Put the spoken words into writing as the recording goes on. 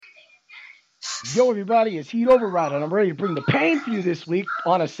Yo, everybody, it's Heat Override, and I'm ready to bring the pain for you this week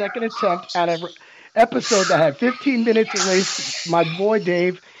on a second attempt at an episode that had 15 minutes at least. My boy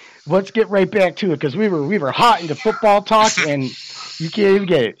Dave, let's get right back to it because we were hot into football talk, and you can't even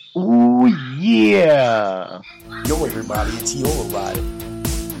get it. Ooh, yeah. Yo, everybody, it's Heat Override.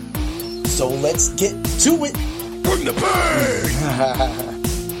 So let's get to it. Bring the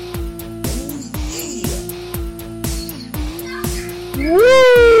pain!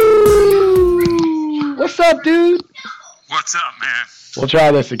 Woo! What's up, dude? What's up, man? We'll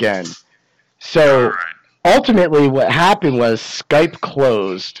try this again. So, All right. ultimately, what happened was Skype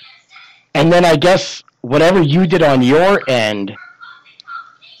closed, and then I guess whatever you did on your end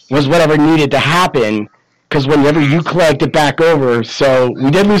was whatever needed to happen, because whenever you clicked it back over, so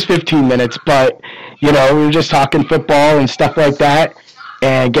we did lose 15 minutes, but, you know, we were just talking football and stuff like that,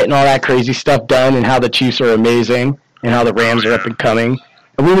 and getting all that crazy stuff done, and how the Chiefs are amazing, and how the Rams are up and coming.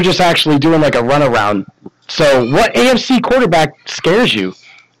 And we were just actually doing like a runaround. So what AFC quarterback scares you?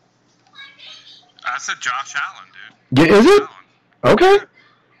 I said Josh Allen, dude. Is it? Allen. Okay.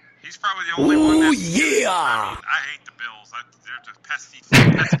 He's probably the only one that's yeah! I hate the Bills. They're just pesky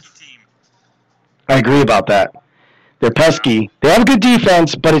team. I agree about that. They're pesky. They have a good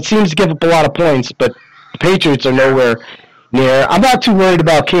defense, but it seems to give up a lot of points. But the Patriots are nowhere near. I'm not too worried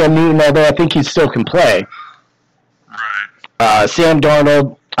about Cam Newton, although I think he still can play. Right. Sam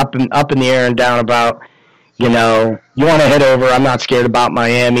Darnold, up in the air and down about. You know, you want to hit over. I'm not scared about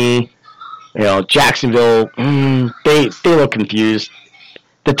Miami. You know, Jacksonville, they look confused.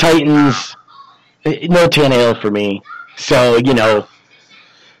 The Titans, no Tannehill for me. So, you know,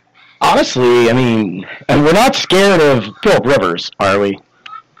 honestly, I mean, and we're not scared of Philip Rivers, are we?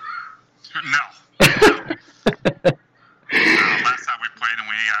 No. Last time we played him,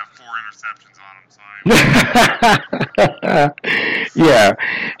 we got 4 interceptions on him. So Yeah.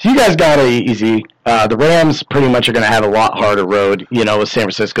 So you guys got it easy. The Rams pretty much are going to have a lot harder road, you know, with San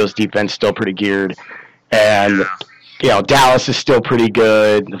Francisco's defense still pretty geared. And, yeah. you know, Dallas is still pretty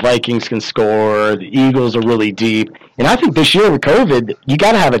good. The Vikings can score. The Eagles are really deep. And I think this year with COVID, you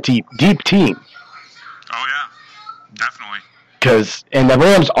got to have a deep team. Oh yeah, definitely. And the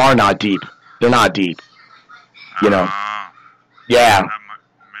Rams are not deep. They're not deep. You know. Yeah. Don't have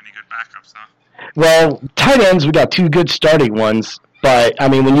many good backups, huh? Well, tight ends, we got 2 good starting ones. But, I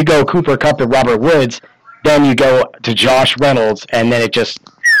mean, when you go Cooper Kupp and Robert Woods, then you go to Josh Reynolds, and then it just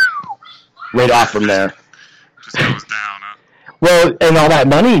right off from there. Just goes down, huh? Well, and all that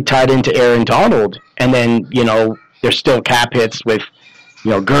money tied into Aaron Donald, and then, you know, there's still cap hits with,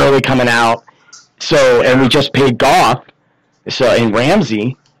 you know, Gurley coming out. So, and we just paid Goff, and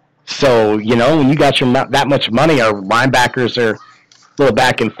Ramsey. So, you know, when you got that much money, our linebackers are a little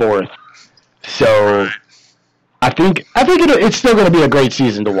back and forth. So, Right. I think it's still going to be a great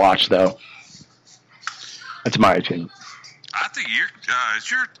season to watch, though. That's my opinion. I think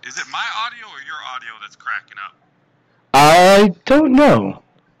is it my audio or your audio that's cracking up? I don't know.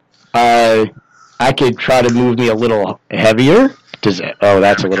 I could try to move me a little heavier. That's a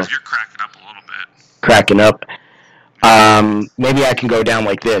little Because you're cracking up a little bit. cracking up. Maybe I can go down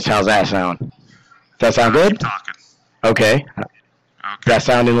like this. How's that sound? Does that sound Keep good? talking. Okay. Okay. That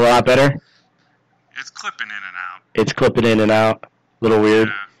sounding a lot better? It's clipping in and out. It's clipping in and out. A little weird.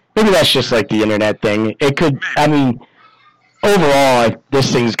 Yeah. Maybe that's just like the internet thing. It could, I mean, overall,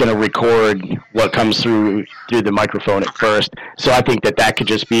 this thing's going to record what comes through the microphone at first. So I think that could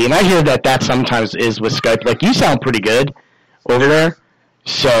just be, and I hear that sometimes is with Skype. Like, you sound pretty good over there.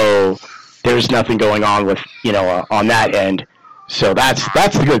 So there's nothing going on with, you know, on that end. So that's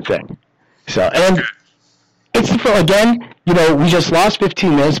the good thing. So, and Good. it's, again, you know, we just lost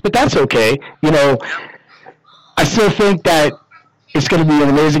 15 minutes, but that's okay. You know, I still think that it's going to be an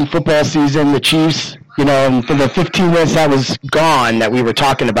amazing football season. The Chiefs, you know, and for the 15 minutes that was gone that we were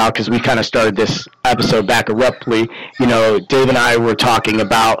talking about, because we kind of started this episode back abruptly, you know, Dave and I were talking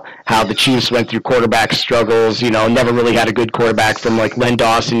about how the Chiefs went through quarterback struggles, you know, never really had a good quarterback from like Len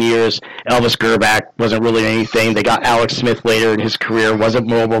Dawson years. Elvis Grbac wasn't really anything. They got Alex Smith later in his career, wasn't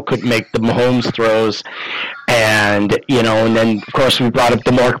mobile, couldn't make the Mahomes throws. And, you know, and then, of course, we brought up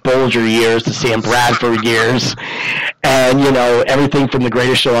the Mark Bolger years, the Sam Bradford years, and, you know, everything from the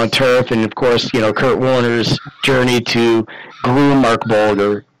Greatest Show on Turf, and, of course, you know, Kurt Warner's journey to groom Mark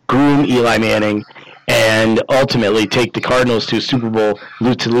Bolger, groom Eli Manning, and ultimately take the Cardinals to a Super Bowl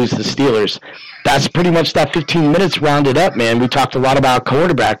to lose the Steelers. That's pretty much that 15 minutes rounded up, man. We talked a lot about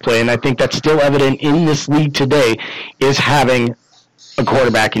quarterback play, and I think that's still evident in this league today, is having a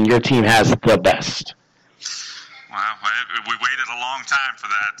quarterback, and your team has the best. Well, we waited a long time for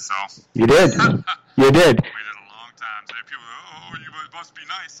that, so. You did. You did. Waited a long time. So people, you must be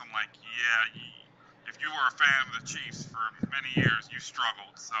nice. I'm like, yeah, if you were a fan of the Chiefs for many years, you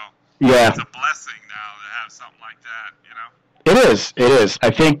struggled. So Yeah. it's a blessing now to have something like that, you know? It is. It is.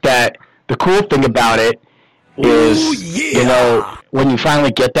 I think that the cool thing about it is, you know, when you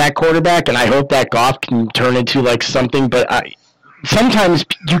finally get that quarterback, and I hope that Goff can turn into like something, but sometimes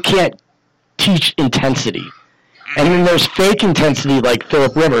you can't teach intensity. And then there's fake intensity like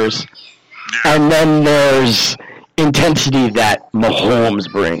Phillip Rivers, Yeah. and then there's intensity that Mahomes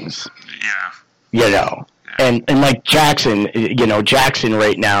brings, Yeah. you know. And like Jackson, you know, Jackson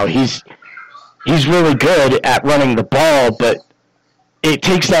right now, he's really good at running the ball, but it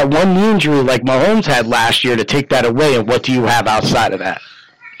takes that one knee injury like Mahomes had last year to take that away, and what do you have outside of that?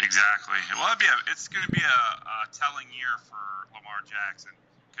 Exactly. Well, it's going to be a telling year for Lamar Jackson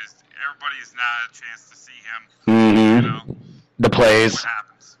because everybody's not a chance to see him. Mm-hmm. You know, The plays. what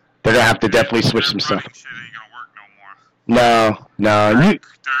happens? They're going to have to definitely switch some stuff. Shit ain't going to work no more. No. They're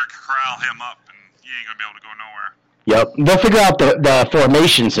corral him up, and he ain't going to be able to go nowhere. Yep. They'll figure out the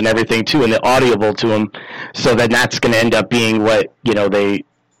formations and everything, too, and the audible to them, so then that's going to end up being what, you know, they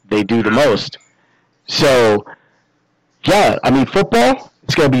do the most. So, yeah, I mean, football,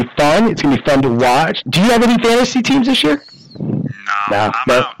 it's going to be fun. It's going to be fun to watch. Do you have any fantasy teams this year? No, I'm out.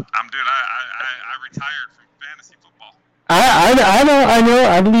 I retired from fantasy football. I know.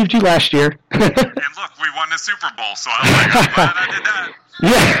 I believed you last year. And look, we won the Super Bowl, so I'm like, I'm glad I did that.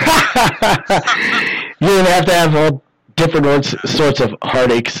 Yeah. You didn't have to have all different sorts of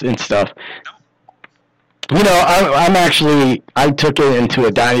heartaches and stuff. You know, I took it into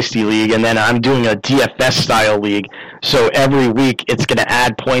a dynasty league, and then I'm doing a DFS style league. So every week it's going to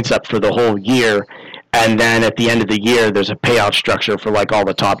add points up for the whole year, and then at the end of the year there's a payout structure for like all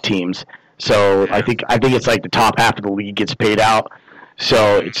the top teams. So I think it's like the top half of the league gets paid out.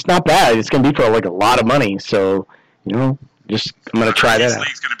 So it's not bad. It's going to be for like a lot of money. So, you know, I'm going to try that out. This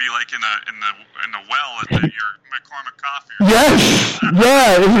league's going to be like in the well at your McCormick Coffee. Yes,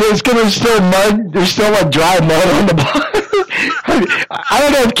 yeah. It's going to still mud. There's still like dry mud on the bottom. I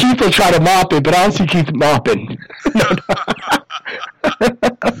don't know if Keith will try to mop it, but I don't see Keith mopping. I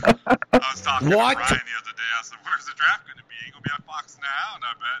was talking to Ryan the other day. I said, "Where's the draft going to be? Going to be at Fox now?" And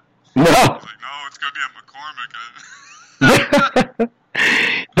I bet. No. I was like, "No, it's going to be at McCormick."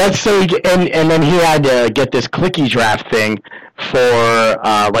 That's so, and then he had to get this clicky draft thing for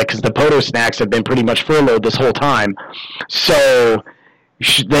because the Poto Snacks have been pretty much furloughed this whole time, so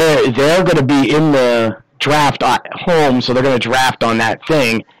they're going to be in the draft at home, so they're going to draft on that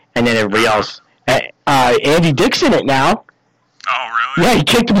thing, and then everybody else. Andy Dick's in it now. Oh, really? Yeah, he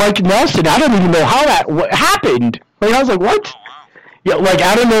kicked Mike Nelson. I don't even know how that happened. Like, I was like, what? Oh, wow. Yeah, like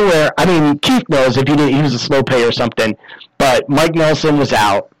out of nowhere. I mean, Keith knows if he was a slow pay or something, but Mike Nelson was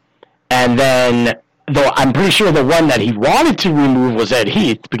out, and then though I'm pretty sure the one that he wanted to remove was Ed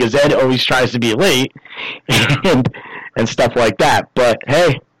Heath because Ed always tries to be late and stuff like that. But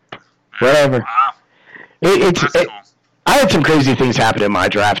hey, whatever. Wow. It's That's cool. I had some crazy things happen in my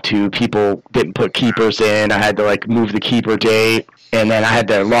draft too. People didn't put keepers in. I had to like move the keeper date, and then I had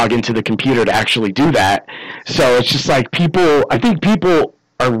to log into the computer to actually do that. So it's just like I think people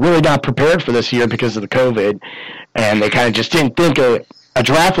are really not prepared for this year because of the COVID, and they kind of just didn't think a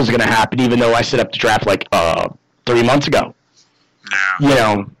draft was going to happen, even though I set up the draft like 3 months ago. Yeah. You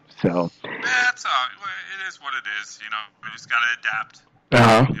know, so. That's it is what it is. You know, we just got to adapt.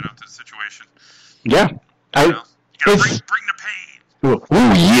 You know, to the situation. Yeah. You know? You got to bring the pain. Oh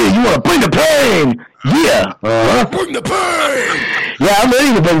yeah, you want to bring the pain? Yeah. Bring the pain. Yeah, I'm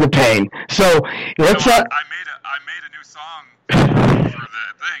ready to bring the pain. So let's. I made a new song for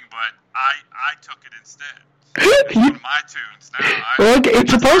the thing, but I took it instead. It's one of my tunes now.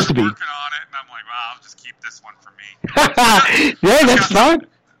 It's supposed to be. Working on it, and I'm like, well, I'll just keep this one for me. Yeah, that's fine.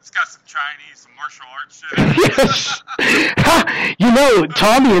 It's got some Chinese, some martial arts shit. Yes. You know,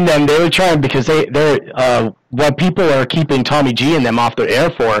 Tommy and them, they were trying because they're what people are keeping Tommy G and them off their air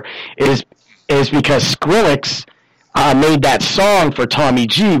for is because Skrillex made that song for Tommy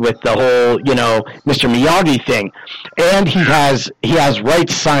G with the whole, you know, Mr. Miyagi thing. And he has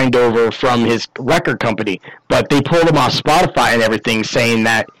rights signed over from his record company, but they pulled him off Spotify and everything saying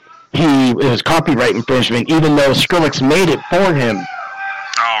that it was copyright infringement even though Skrillex made it for him.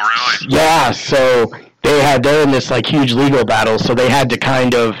 Oh, really? Yeah, so they're in this like huge legal battle, so they had to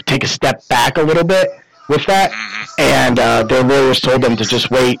kind of take a step back a little bit with that, and their lawyers told them to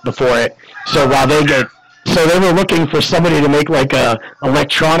just wait before it. So while they were looking for somebody to make like a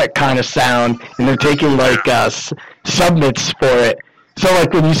electronic kind of sound, and they're taking like submits for it. So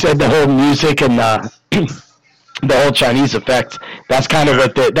like when you said the whole music and the whole Chinese effects, that's kind of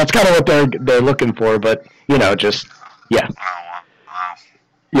what they're looking for. But you know, just yeah. Wow.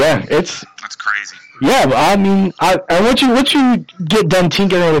 Yeah, That's crazy. Yeah, I mean, once you get done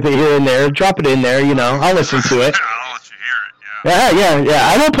tinkering with it here and there, drop it in there. I'll listen to it. I'll let you hear it. Yeah.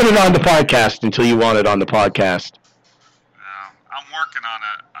 I won't put it on the podcast until you want it on the podcast. I'm working on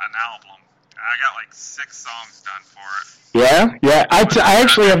an album. I got like 6 songs done for it. Yeah. I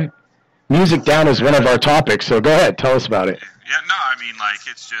actually have music down as one of our topics, so go ahead, tell us about it. Yeah, no, I mean, like,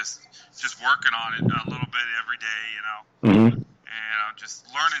 it's just working on it a little bit every day, Mm-hmm. and just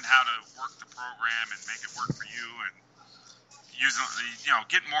learning how to work the program and make it work for you, and using,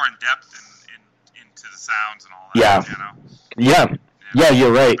 get more in depth into the sounds and all that. Yeah,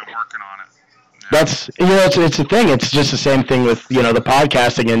 you're right. I've been working on it. Yeah. That's it's a thing. It's just the same thing with the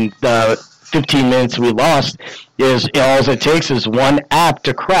podcasting, and the 15 minutes we lost is all it takes is one app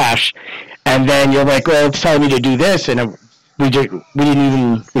to crash, and then you're like, well, it's telling me to do this, and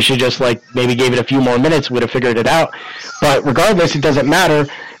we should just like maybe gave it a few more minutes, would have figured it out. But regardless, it doesn't matter.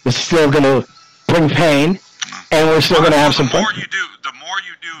 It's still going to bring pain, and we're still going to have some fun. The more you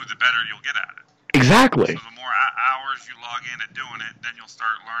do, the better you'll get at it. Exactly. So the more hours you log in at doing it, then you'll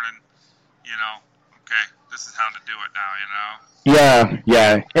start learning, okay, this is how to do it now,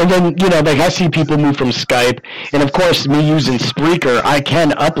 Yeah. And then, like I see people move from Skype, and of course, me using Spreaker, I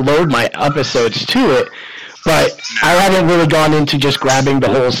can upload my episodes to it, but I haven't really gone into just grabbing the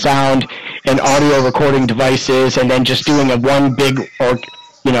whole sound and audio recording devices and then just doing one big,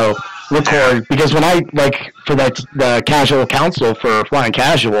 record, because when I, for the casual counsel for Flying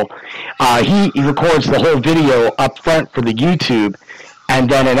Casual, he records the whole video up front for the YouTube. And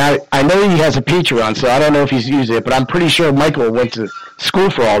then, I know he has a Patreon, so I don't know if he's using it, but I'm pretty sure Michael went to school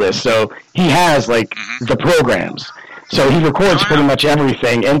for all this, so he has, the programs. So he records pretty much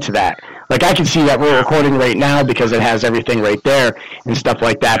everything into that. Like, I can see that we're recording right now because it has everything right there and stuff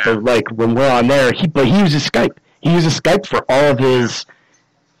like that, but, when we're on there, he uses Skype. He uses Skype for all of his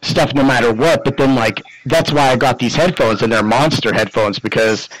stuff no matter what, but then, that's why I got these headphones, and they're monster headphones,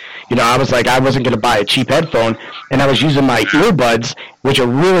 because, I was like, I wasn't going to buy a cheap headphone, and I was using my earbuds, which are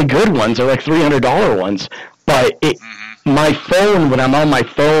really good ones. They're like $300 ones, but my phone, when I'm on my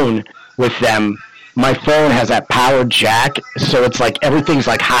phone with them, my phone has that powered jack, so it's like everything's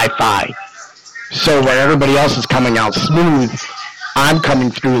like hi-fi. So when everybody else is coming out smooth, I'm coming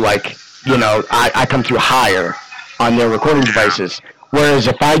through I come through higher on their recording devices. Whereas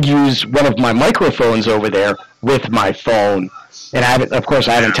if I use one of my microphones over there with my phone, and I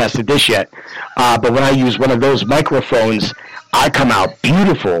haven't tested this yet, but when I use one of those microphones, I come out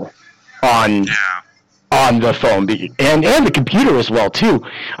beautiful on the phone and the computer as well too.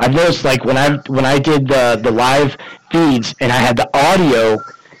 I've noticed when I did the live feeds and I had the audio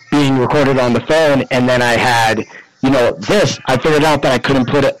being recorded on the phone, and then I had this, I figured out that I couldn't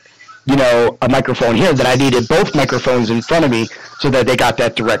put a microphone here, that I needed both microphones in front of me so that they got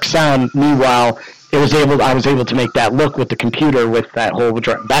that direct sound. Meanwhile, I was able to make that look with the computer with that whole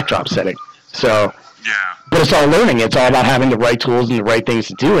backdrop setting. So, but it's all learning. It's all about having the right tools and the right things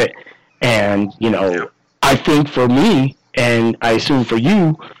to do it. And, I think for me, and I assume for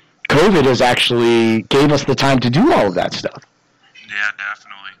you, COVID has actually gave us the time to do all of that stuff. Yeah,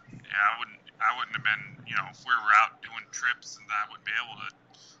 definitely. Yeah, I wouldn't have been, if we were out doing trips, and I wouldn't be able to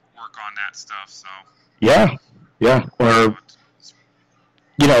work on that stuff. So yeah, or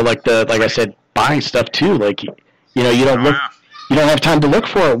like I said, buying stuff too. You don't have time to look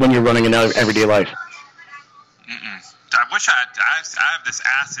for it when you're running an everyday life. I wish I have this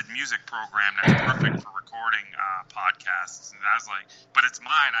Acid music program that's perfect for recording podcasts, and I was like, but it's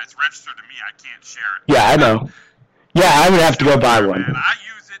mine. It's registered to me. I can't share it. Yeah, I know. Yeah, I would have to go buy one. And I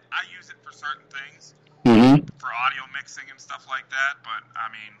use it for certain things, for audio mixing and stuff like that. But I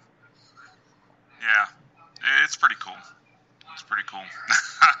mean, yeah, it's pretty cool. It's pretty cool.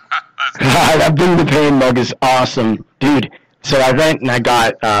 That Bring the Pain mug is awesome, dude. So I went and I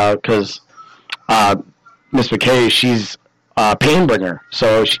got because Miss McKay, she's a pain bringer,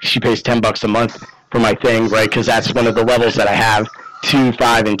 so she pays $10 a month for my thing, right? Because that's one of the levels that I have, 2,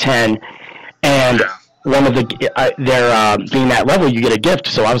 5, and 10, and one of being that level, you get a gift.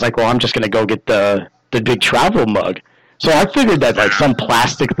 So I was like, well, I'm just gonna go get the big travel mug. So I figured that some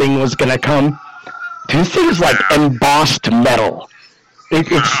plastic thing was gonna come. This thing is embossed metal.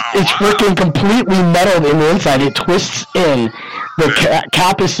 It's freaking completely metal in the inside. It twists in. The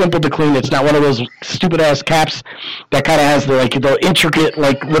cap is simple to clean. It's not one of those stupid ass caps that kind of has the intricate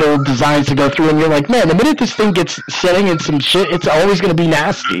little designs to go through. And you're like, man, the minute this thing gets sitting in some shit, it's always going to be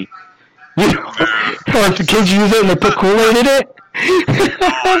nasty. Or if the kids use it and they put Kool-Aid in it,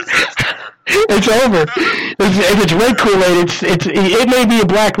 it's over. If it's red Kool-Aid, it may be a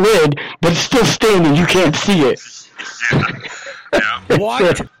black lid, but it's still stained and you can't see it. Yeah.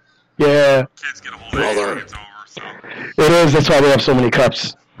 What? Yeah. Kids get a hold of it when it's over. So. It is. That's why we have so many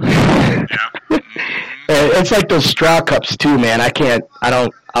cups. Yeah. Mm-hmm. It's like those straw cups too, man. I don't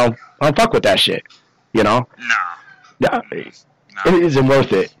fuck with that shit. You know? No. It isn't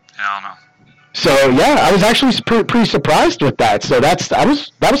worth it. Hell no. So yeah, I was actually pretty surprised with that. So that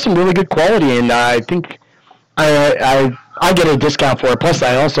was some really good quality, and I think I get a discount for it. Plus,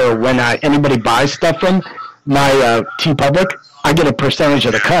 I also when anybody buys stuff from my TeePublic, I get a percentage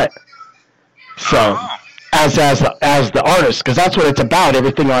of the cut. So as the artist, because that's what it's about.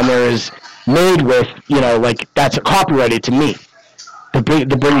 Everything on there is made with like that's copyrighted to me. The Bring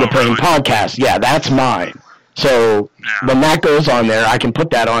the Pain podcast, yeah, that's mine. So when that goes on there, I can put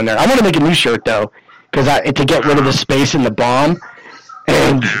that on there. I want to make a new shirt though, because to get rid of the space in the bomb.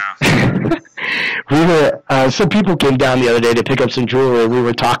 And we were some people came down the other day to pick up some jewelry. We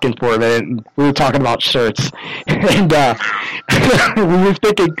were talking for a minute. And we were talking about shirts, and we were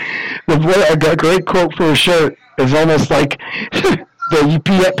thinking a great quote for a shirt is almost like the UP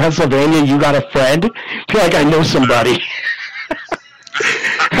at Pennsylvania. You got a friend? I feel like I know somebody.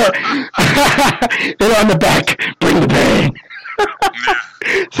 Then on the back, bring the pain.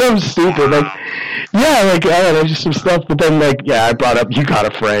 Something stupid, like I don't know, just some stuff. But then, I brought up you got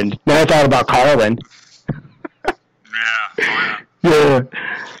a friend. Then I thought about Carlin. Yeah. So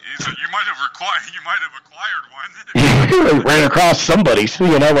you might have acquired one. Ran across somebody, So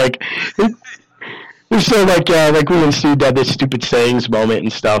like we and Stu had this stupid sayings moment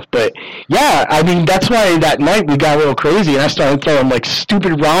and stuff, but yeah, I mean that's why that night we got a little crazy and I started throwing like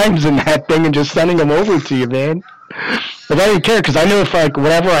stupid rhymes in that thing and just sending them over to you, man. But I didn't care because I know if like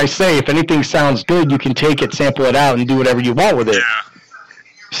whatever I say, if anything sounds good, you can take it, sample it out, and do whatever you want with it. Yeah.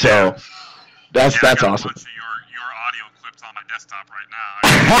 So that's I got awesome. A bunch of your audio clips on my desktop right now.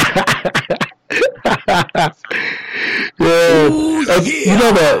 Ooh, yeah. You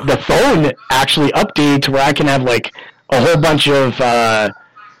know the phone actually updated to where I can have like a whole bunch of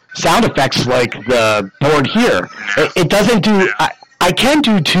sound effects like the board here. It doesn't do. I can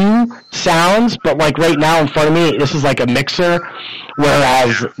do two sounds, but like right now in front of me, this is like a mixer,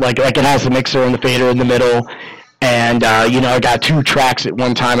 whereas like it has a mixer and the fader in the middle, and I got 2 tracks at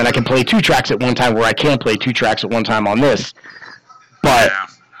one time, and I can play 2 tracks at one time where I can't play 2 tracks at one time on this. But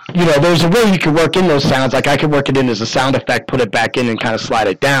there's a way you can work in those sounds. Like I could work it in as a sound effect, put it back in, and kind of slide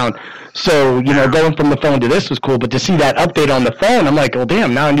it down. So going from the phone to this was cool, but to see that update on the phone, I'm like, well,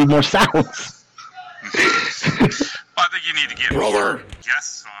 damn, now I need more sounds. I think you need to get more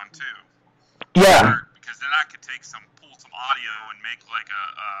guests on too. Yeah. Because then I could pull some audio and make like a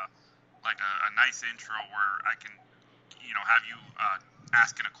nice intro where I can, have you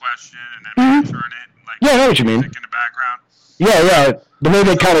asking a question and then answering it. Like I know what you mean. In the background. Yeah. The way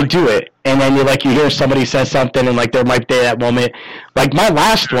they kind of do it, and then you hear somebody says something, and like there might be that moment. Like my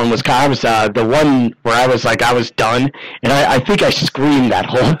last one was the one where I was done, and I think I screamed that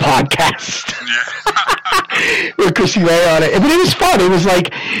whole podcast. With Chrissy Ray on it, but it was fun. It was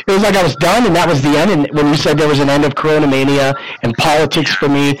like I was done, and that was the end. And when you said there was an end of Corona Mania and politics for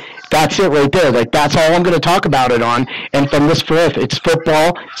me, that's it right there. Like that's all I'm going to talk about it on. And from this forth, it's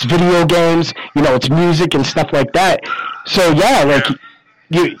football, it's video games, it's music and stuff like that. So yeah, like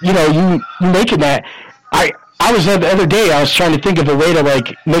you making that. I was the other day. I was trying to think of a way to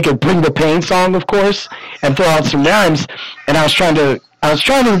like make a Bring the Pain song, of course, and throw out some rhymes. And I was trying to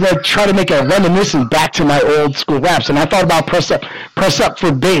try to make a reminiscence back to my old school raps, and I thought about press up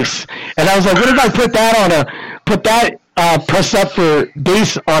for bass, and I was like, what if I put that press up for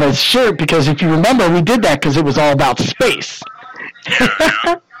bass on a shirt? Because if you remember, we did that because it was all about space.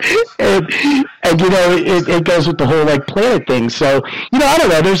 and it goes with the whole like planet thing. So I don't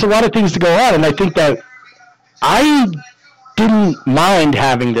know. There's a lot of things to go on, and I think that I didn't mind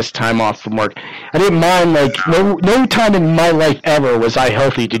having this time off from work. I didn't mind no time in my life ever was I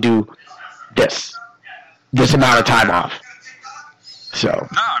healthy to do this amount of time off. So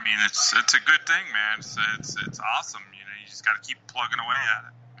no, I mean it's a good thing, man. It's awesome. You just got to keep plugging away at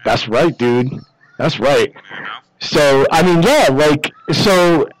it. That's right, dude. That's right. So I mean,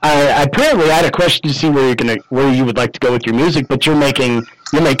 apparently I had a question to see where you would like to go with your music, but you're making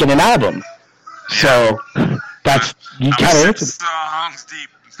an album. So that's you kind of answered. Songs deep.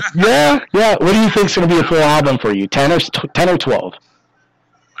 Yeah. What do you think's going to be a full album for you? 10 or 12?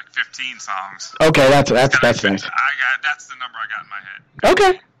 Like 15 songs. Okay, that's nice. That's the number I got in my head.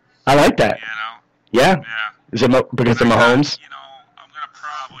 Okay, I like that. Yeah. Is it because of Mahomes? I'm going to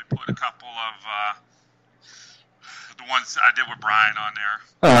probably put a couple of the ones I did with Brian on there.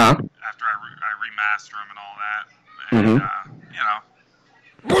 Uh-huh. After I remaster them and all that,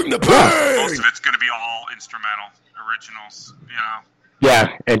 and Bring the Most pain! of it's going to be all instrumental, originals, you know.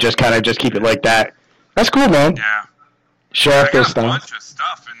 Yeah, and just kind of just keep it like that. That's cool, man. Yeah. Show I off their got a stuff. bunch of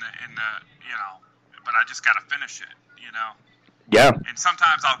stuff in the you know, but I just got to finish it, you know. Yeah. And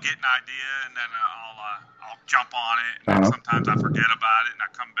sometimes I'll get an idea and then I'll jump on it. And Uh-huh. sometimes I forget about it and I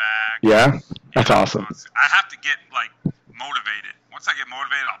come back. Yeah, that's You know, awesome. so I have to get like motivated. Once I get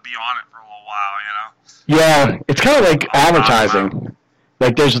motivated, I'll be on it for a little while, you know. Yeah, it's kind of like advertising.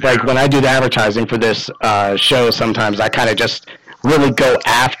 Like there's like when I do the advertising for this show, sometimes I kind of just really go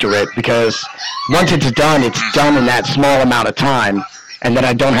after it because once it's done in that small amount of time, and then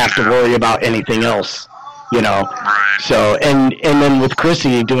I don't have to worry about anything else, you know. Right. So and then with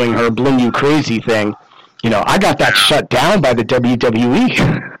Chrissy doing her Bling You Crazy thing, you know, I got that shut down by the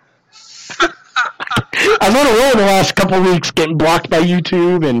WWE. I was on a roll in the last couple of weeks, getting blocked by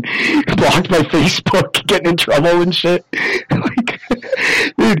YouTube and blocked by Facebook, getting in trouble and shit. Like,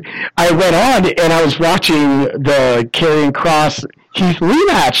 dude, I went on and I was watching the Karrion Kross Heath Lee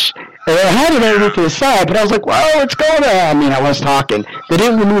match, and I had it over to the side, but I was like, "Whoa, what's going on?" I mean, I was talking. They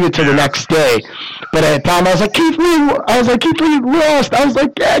didn't remove it till the next day, but at the time I was like, Keith Lee lost. I was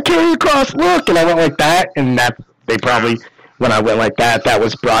like, "Yeah, Karrion Kross, look," and I went like that, and that they probably when I went like that, that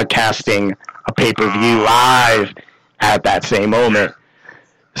was broadcasting a pay-per-view live at that same moment.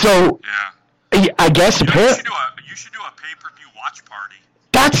 So, I guess apparently You should do a pay-per-view watch party.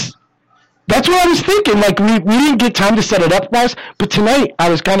 That's what I was thinking. Like, we didn't get time to set it up, guys, but tonight I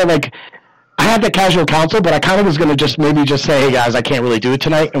was kind of like, I had the casual counsel, but I kind of was going to maybe just say, hey, guys, I can't really do it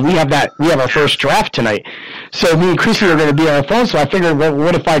tonight, and we have our first draft tonight. So me and Chrissy are going to be on our phone, so I figured, well,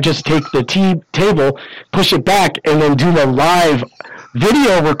 what if I just take the table, push it back, and then do the live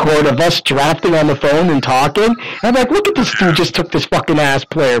video record of us drafting on the phone and talking. And I'm like, look at this dude just took this fucking ass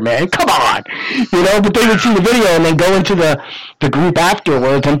player, man. Come on. You know, but they would see the video and then go into the group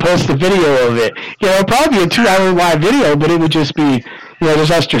afterwards and post the video of it. You know, probably a 2-hour live video, but it would just be, you know, just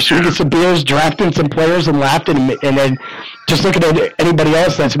us just drinking some beers, drafting some players and laughing and then just looking at anybody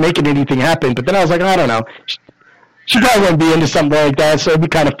else that's making anything happen. But then I was like, I don't know. She probably wouldn't be into something like that, so it'd be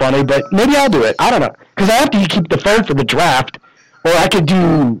kind of funny, but maybe I'll do it. I don't know. Because I have to keep the phone for the draft. Or I could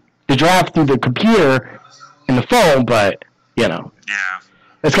do the draft through the computer and the phone, but, you know. Yeah.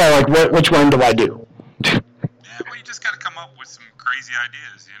 It's kind of like, which one do I do? Yeah, well, you just got to come up with some crazy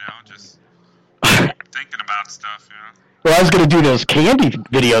ideas, you know, just thinking about stuff, you know. Well, I was going to do those candy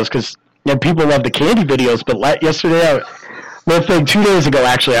videos because, you know, people love the candy videos, but yesterday, 2 days ago,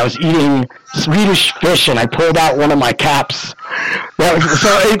 actually, I was eating Swedish fish, and I pulled out one of my caps. So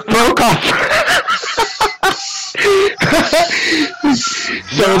it broke off.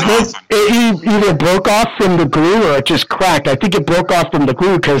 So it either broke off from the glue or it just cracked. I think it broke off from the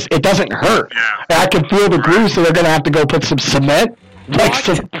glue because it doesn't hurt. Yeah. I can feel the glue, so they're going to have to go put some cement. Like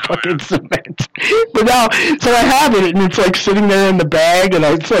some fucking cement. But now, so I have it, and it's like sitting there in the bag, and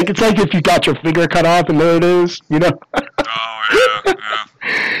it's like if you got your finger cut off, and there it is, you know? Oh,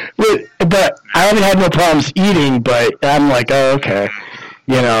 yeah. But I haven't had no problems eating, but I'm like, oh, okay.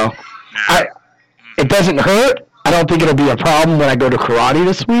 You know, it doesn't hurt. I don't think it'll be a problem when I go to karate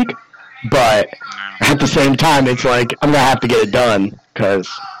this week, but at the same time, it's like I'm going to have to get it done because,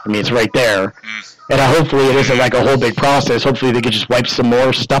 I mean, it's right there. And hopefully it isn't like a whole big process. Hopefully they could just wipe some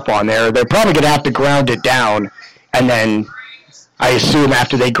more stuff on there. They're probably going to have to ground it down, and then I assume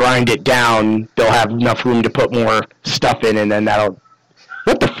after they grind it down, they'll have enough room to put more stuff in, and then that'll...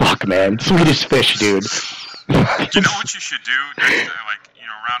 What the fuck, man? Swedish fish, dude. You know what you should do? Like, you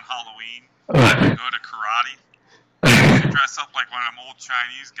know, around Halloween, go to karate, dress up like one of them old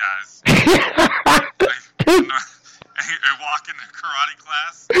Chinese guys. And walk into karate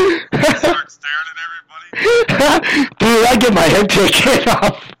class, and start staring at everybody. Dude, I get my head taken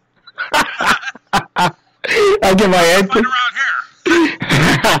off. I get my head taken around here.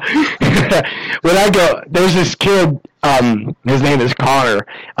 When I go, there's this kid, his name is Connor.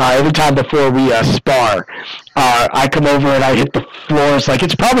 Every time before we spar, I come over and I hit the floors. Like,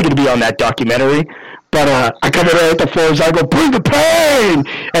 it's probably going to be on that documentary. But I come in there at the floors, I go, bring the pain!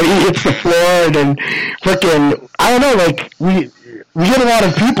 And he hits the floor, and then frickin', I don't know, like, we get a lot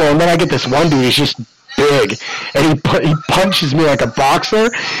of people, and then I get this one dude, he's just big, and he punches me like a boxer,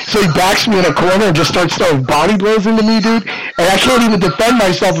 so he backs me in a corner and just starts throwing body blows into me, dude, and I can't even defend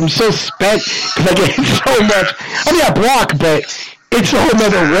myself, I'm so spent, because I get hit so much. I mean, I block, but it's a whole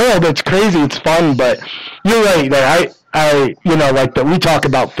nother world, it's crazy, it's fun, but you're right, like, I you know, like, we talk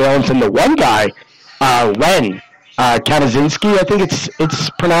about films, and the one guy, Len Kanazinski, I think it's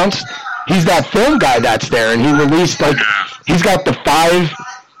pronounced. He's that film guy that's there, and he released, like, he's got the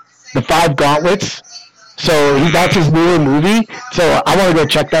five gauntlets. So that's his newer movie. So I want to go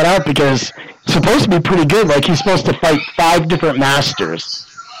check that out because it's supposed to be pretty good. Like he's supposed to fight 5 different masters.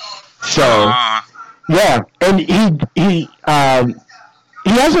 So yeah, and he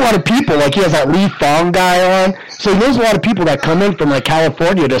has a lot of people. Like he has that Lee Fong guy on. So he knows a lot of people that come in from like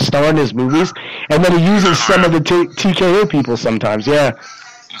California to star in his movies, and then he uses some of the TKO people sometimes. Yeah,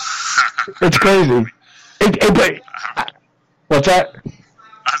 it's crazy. But what's that?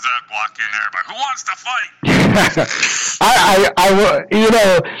 As I walk in there, like, who wants to fight? I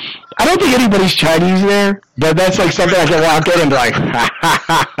don't think anybody's Chinese there, but that's like something I can walk in and be like, ha ha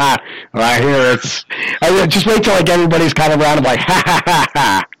ha ha. Well, I hear I just wait till like everybody's kind of around and be like, ha ha ha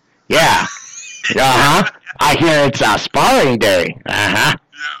ha. Yeah. I hear it's sparring day. Yeah.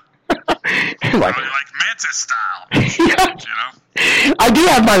 like Mantis style. Yeah. You know? I do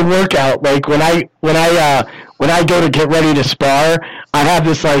have my workout. Like when I go to get ready to spar, I have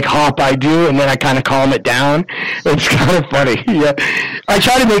this like hop I do, and then I kind of calm it down. It's kind of funny. Yeah, I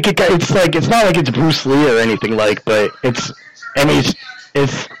try to make it. It's like it's not like it's Bruce Lee or anything like, but it's. I mean,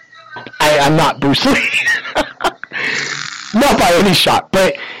 I'm not Bruce Lee. Not by any shot,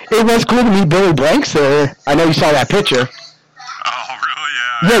 but it was cool to meet Billy Blanks there. I know you saw that picture. Oh, really?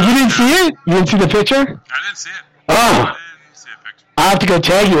 Yeah. Yeah, you didn't see it? You didn't see the picture? I didn't see it. Oh. I didn't see a picture. I'll have to go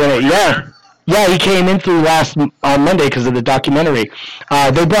tag you in it, yeah. Yeah, he came in through on Monday because of the documentary.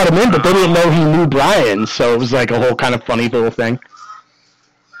 They brought him in, but they didn't know he knew Brian, so it was like a whole kind of funny little thing.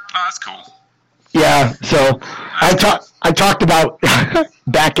 Oh, that's cool. Yeah, so I talked about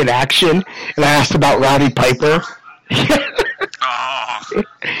Back in Action, and I asked about Roddy Piper. Oh. He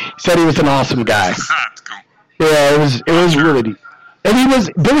said he was an awesome guy. That's cool. Yeah, it was really, and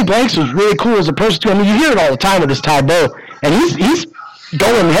Billy Blanks was really cool as a person too. I mean, you hear it all the time with his Tae Bo, and he's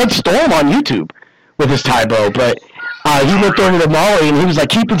going head storm on YouTube with his Tae Bo, but he looked over to Molly and he was like,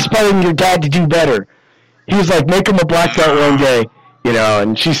 keep inspiring your dad to do better. He was like, make him a black belt one day, you know,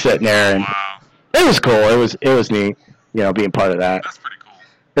 and she's sitting there, and it was cool. It was neat, you know, being part of that. That's pretty cool.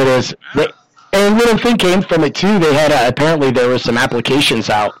 It is. Yeah. And little thing came from it too. They had apparently there was some applications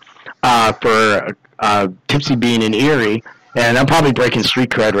out for Tipsy Bean in Erie, and I'm probably breaking street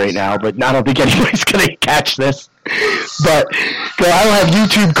cred right now, but I don't think anybody's gonna catch this. But I don't have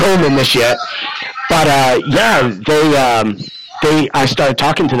YouTube Coleman this yet. But I started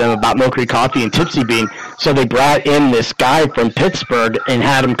talking to them about Mill Creek Coffee and Tipsy Bean, so they brought in this guy from Pittsburgh and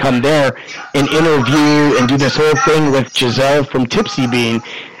had him come there and interview and do this whole thing with Giselle from Tipsy Bean.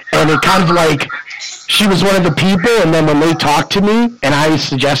 And it kind of like, she was one of the people, and then when they talked to me, and I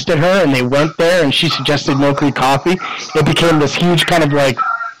suggested her, and they went there, and she suggested Mill Creek Coffee, it became this huge kind of like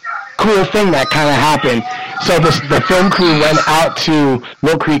cool thing that kind of happened. So the film crew went out to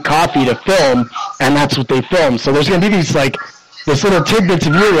Mill Creek Coffee to film, and that's what they filmed. So there's going to be these like, this little tidbits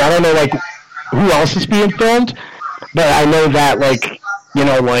of Erie. I don't know like who else is being filmed, but I know that like, you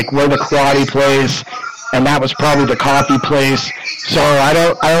know, like where the karate plays, and that was probably the coffee place. So I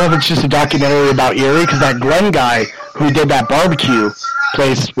don't know if it's just a documentary about Erie, because that Glenn guy who did that barbecue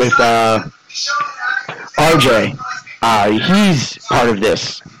place with RJ, he's part of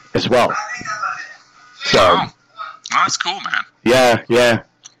this as well. So Oh, that's cool, man. yeah,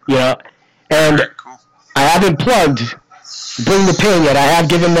 you know, and Very cool. I haven't plugged Bring the Pain yet. I have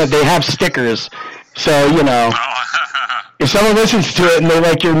given that they have stickers, so you know. Oh, If someone listens to it and they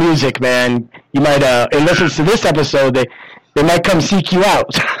like your music, man, you might, and listens to this episode, they might come seek you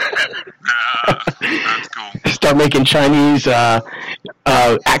out. that's cool. Start making Chinese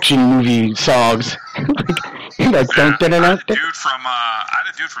action movie songs. I had a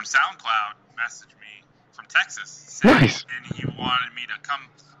dude from SoundCloud message me from Texas. Saying, Nice. And he wanted me to come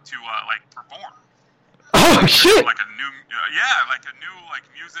to like perform. Oh shit! Like a new, like a new like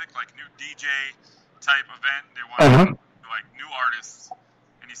music, like new DJ type event. They wanted like new artists,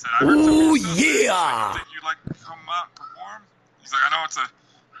 and he said, "I heard Ooh, some yeah. Think you'd like to come out and perform?" He's like, "I know it's a,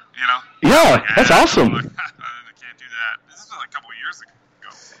 you know." Yeah, Like, that's awesome. Like, I can't do that. This is like a couple of years ago.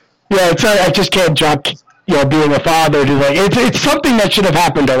 Yeah, it's I just can't drop, you know, being a father to like it's something that should have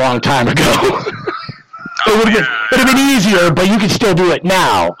happened a long time ago. It would have been easier, but you can still do it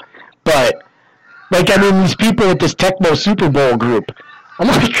now. But like, I mean, these people with this Techno Super Bowl group, I'm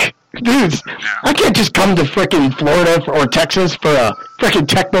like, dudes, I can't just come to frickin' Florida or Texas for a frickin'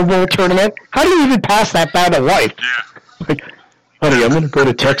 Techno Bowl tournament. How do you even pass that bad of life? Yeah. Like, honey, I'm gonna go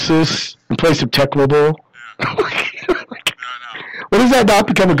to Texas and play some Techno Bowl. Yeah. What does that not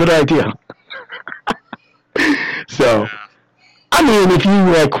become a good idea? So, Yeah. I mean, if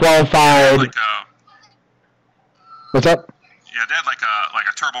you qualified, Like what's up? yeah, they had like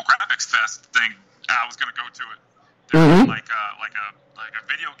a Turbo Graphics Fest thing. I was gonna go to it. Mhm. Like a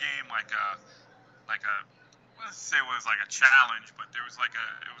video game, like let's say it was like a challenge, but it was like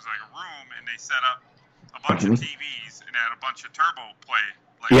a room, and they set up a bunch of TVs and had a bunch of turbo play.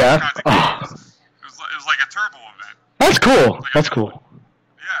 Like Yeah. All kinds of games. It was like a turbo event. That's cool. Like That's cool.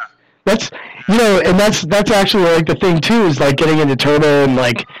 Yeah. That's, and that's actually like the thing too, is like getting into Turbo and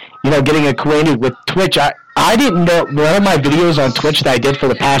like, getting acquainted with Twitch. I didn't know one of my videos on Twitch that I did for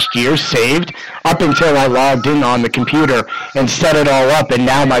the past year saved up until I logged in on the computer and set it all up, and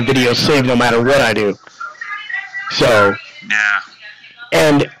now my video's saved no matter what I do. So. Yeah.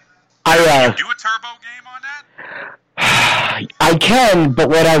 And Can you do a turbo game on that? I can, but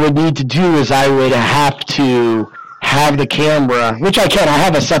what I would need to do is I would have to have the camera, which I can. I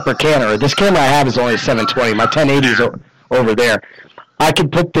have a separate camera. This camera I have is only 720. My 1080 is over there. I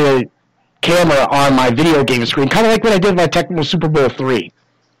could put the camera on my video game screen, kind of like what I did with my Tecmo Super Bowl 3.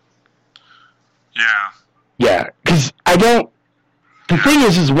 Yeah. Yeah, because I don't... The thing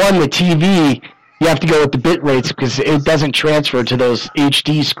is one, the TV, you have to go with the bit rates because it doesn't transfer to those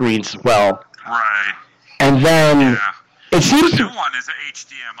HD screens well. Right. And then it seems... The new one is an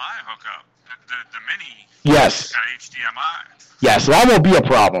HDMI hookup. The mini Yes. got HDMI. Yeah, so that won't be a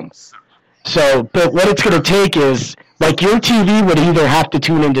problem. So, but what it's going to take is, like, your TV would either have to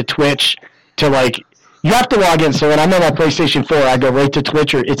tune into Twitch to, like, you have to log in. So when I'm on my PlayStation 4, I go right to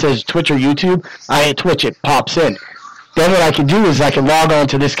Twitch, or it says Twitch or YouTube. I hit Twitch, it pops in. Then what I can do is I can log on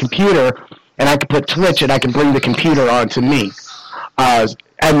to this computer, and I can put Twitch, and I can bring the computer onto me. And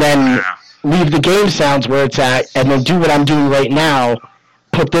then leave the game sounds where it's at, and then do what I'm doing right now,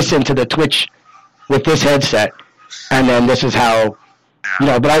 put this into the Twitch with this headset, and then this is how,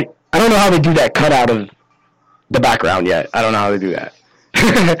 but I don't know how they do that cutout of the background yet. I don't know how they do that.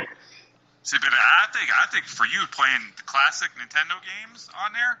 See, but I think for you playing the classic Nintendo games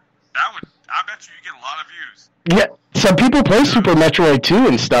on there, I bet you get a lot of views. Yeah, some people play Super Metroid 2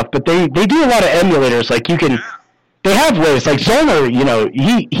 and stuff, but they do a lot of emulators. Like, you can, they have ways, like Zoner,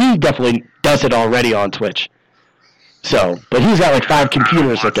 he definitely does it already on Twitch. So, but he's got like 5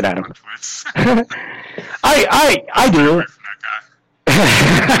 computers looking at him. I do.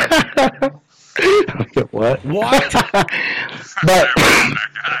 What? But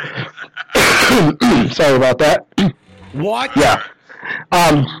sorry about that. What? Yeah.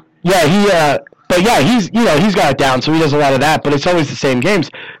 But yeah, he's got it down, so he does a lot of that. But it's always the same games.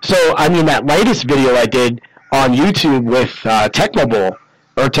 So I mean, that latest video I did on YouTube with Tecmo Bowl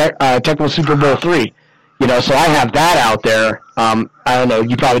or Tecmo Super Bowl 3. So I have that out there. I don't know.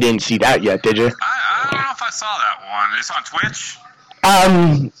 You probably didn't see that yet, did you? I don't know if I saw that one. It's on Twitch?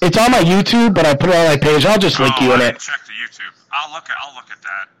 It's on my YouTube, but I put it on my page. I'll just link you in it. Check the YouTube. I'll look at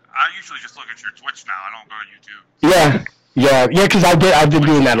that. I usually just look at your Twitch now. I don't go to YouTube. Yeah, because I've been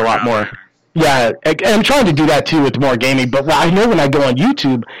doing that a lot more. Yeah, I'm trying to do that too with more gaming, but I know when I go on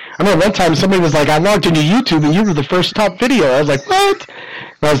YouTube, I remember one time somebody was like, I logged into YouTube and you were the first top video. I was like, what?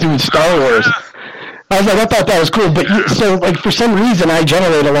 And I was doing Star Wars. I was like, I thought that was cool, but so like for some reason I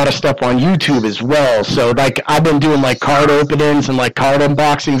generate a lot of stuff on YouTube as well. So like I've been doing like card openings and like card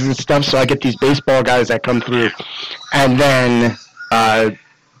unboxings and stuff. So I get these baseball guys that come through, and then,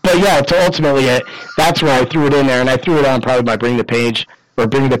 but yeah, so ultimately that's where I threw it in there, and I threw it on probably my Bring the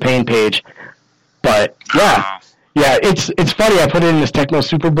Pain page. But yeah, it's funny. I put it in this Tecmo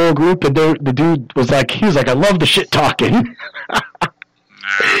Super Bowl group, and the dude was like, I love the shit talking.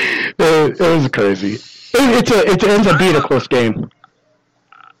 It was crazy. It ends up being a close game.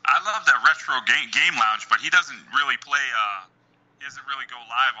 I love that retro game lounge, but he doesn't really play. He doesn't really go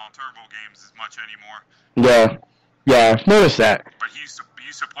live on Turbo games as much anymore. Yeah, I've noticed that. But he used to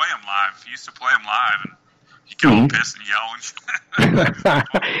play him live. And he got all pissed and yell and shit.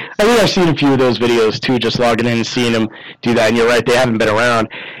 I think I've seen a few of those videos too, just logging in and seeing them do that. And you're right, they haven't been around.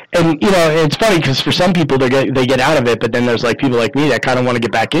 And it's funny because for some people they get out of it, but then there's like people like me that kind of want to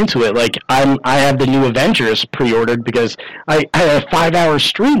get back into it. Like I have the new Avengers pre-ordered because I had a 5-hour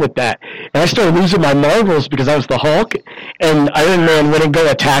stream with that, and I started losing my marbles because I was the Hulk, and Iron Man wouldn't go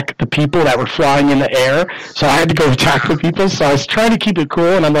attack the people that were flying in the air, so I had to go attack the people. So I was trying to keep it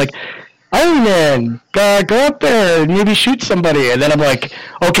cool, and I'm like, Iron Man, go up there and maybe shoot somebody. And then I'm like,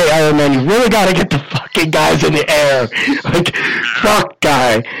 okay, Iron Man, you really got to get the fucking guys in the air. Like, fuck,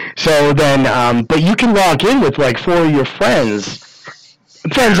 guy. So then, but you can log in with like 4 of your friends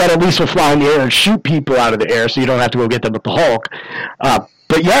that at least will fly in the air and shoot people out of the air, so you don't have to go get them with the Hulk.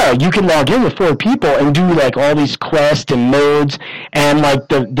 But yeah, you can log in with 4 people and do like all these quests and modes, and like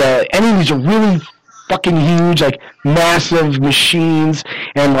the enemies are really fucking huge, like massive machines,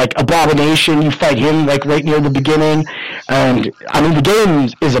 and like Abomination, you fight him like right near the beginning, and I mean the game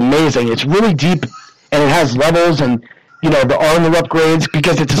is amazing. It's really deep, and it has levels and the armor upgrades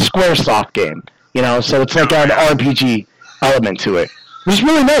because it's a Squaresoft game. You know, so it's like an RPG element to it, which is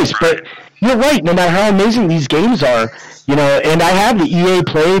really nice. But you're right. No matter how amazing these games are, you know, and I have the EA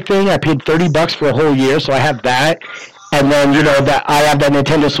Play thing. I paid $30 for a whole year, so I have that. And then, you know, that I have that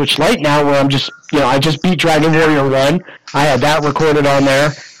Nintendo Switch Lite now where I'm just, you know, I just beat Dragon Warrior 1. I had that recorded on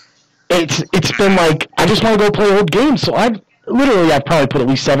there. It's been like, I just want to go play old games. So I've probably put at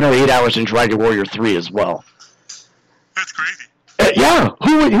least 7 or 8 hours in Dragon Warrior 3 as well. That's crazy. Yeah,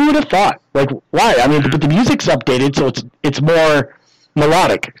 who would have thought? Like, why? I mean, but the music's updated, so it's more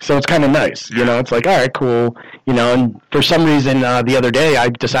melodic, so it's kind of nice. You know, it's like, all right, cool. You know, and for some reason, the other day, I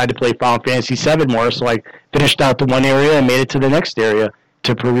decided to play Final Fantasy VII more, so I finished out the one area and made it to the next area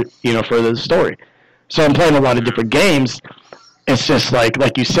to, you know, further the story. So I'm playing a lot of different games. It's just like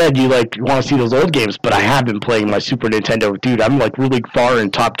you said, you like want to see those old games, but I have been playing my Super Nintendo. Dude, I'm like really far in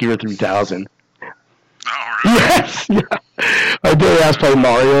Top Gear 3000. Oh, really? Yes. Yeah. I was playing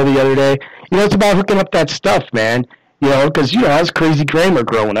Mario the other day. You know, it's about hooking up that stuff, man. You know, because, you know, I was Crazy Kramer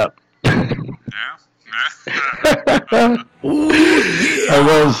growing up. Yeah. Ooh, yeah. I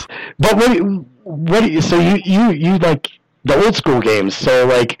was. But so you like the old school games, so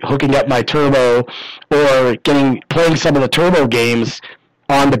like hooking up my Turbo or playing some of the Turbo games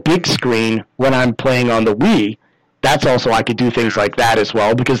on the big screen when I'm playing on the Wii. That's also, I could do things like that as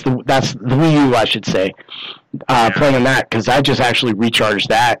well, because that's the Wii U, I should say, playing on that, because I just actually recharged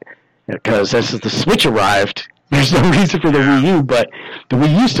that, because since the Switch arrived, there's no reason for the Wii U, but the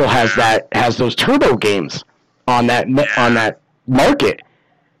Wii U still has those Turbo games on that market,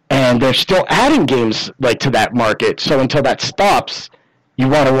 and they're still adding games like to that market, so until that stops, I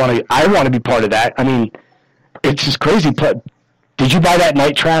want to be part of that. I mean, it's just crazy. Did you buy that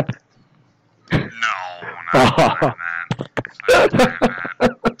Night Trap? No. It's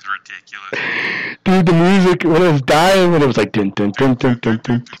ridiculous. Dude, the music, when it was dying, when it was like dun dun dun dun dun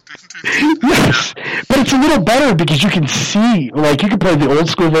dun. Yes, but it's a little better because you can see, like, you can play the old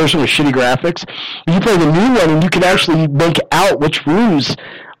school version with shitty graphics. You can play the new one, and you can actually make out which rooms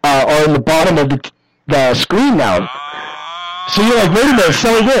are in the bottom of the screen now. So you're like, wait a minute,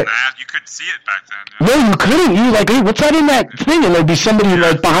 so good. You could see it back then. Yeah. No, you couldn't. You were like, hey, what's that in that thing? And there'd be somebody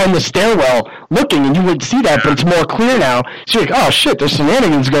like behind the stairwell looking, and you wouldn't see that, but it's more clear now. So you're like, oh shit, there's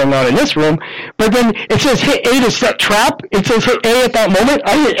shenanigans going on in this room. But then it says hit A to set trap. It says hit A at that moment.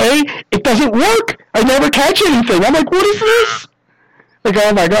 I hit A. It doesn't work. I never catch anything. I'm like, what is this? Like,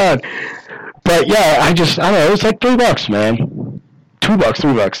 oh my god. But yeah, I don't know. It was like $3, man. $2,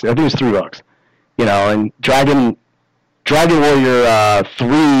 $3. I think it was $3. You know, and Dragon Warrior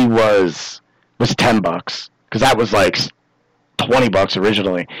 3 was $10 because that was like $20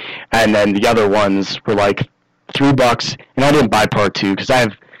 originally, and then the other ones were like $3. And I didn't buy Part 2 because I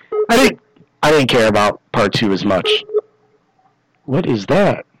didn't care about Part 2 as much. What is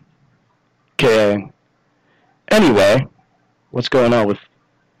that? Okay. Anyway, what's going on with?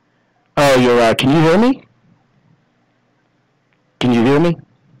 Oh, you're. Can you hear me? Can you hear me?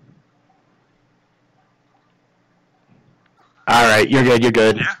 All right, you're good. You're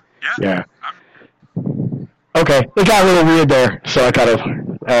good. Yeah. Okay, it got a little weird there, so I kind of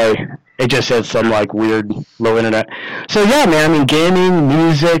it just said some like weird low internet. So yeah, man. I mean, gaming,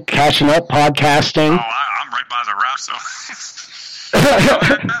 music, catching up, podcasting. Oh, I'm right by the route, so.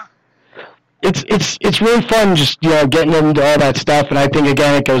 It's really fun, just getting into all that stuff, and I think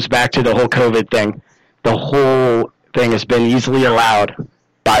again it goes back to the whole COVID thing. The whole thing has been easily allowed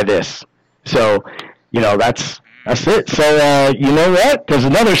by this, so that's it. So you know what? There's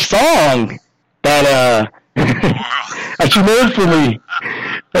another song that that you made for me,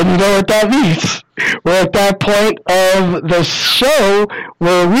 and you know what that means. We're at that point of the show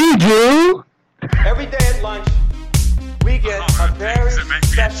where we do. Every day at lunch, we get a very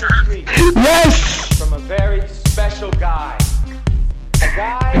special treat. Yes! From a very special guy. A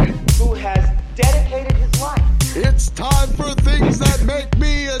guy who has dedicated his life. It's time for things that make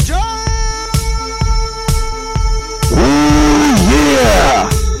me a jerk! Ooh, yeah!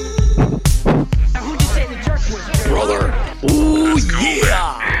 Now, who'd you say the jerk was, Brother. Ooh,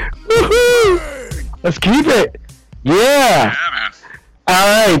 yeah! Woohoo! Let's keep it. Yeah! Yeah, man.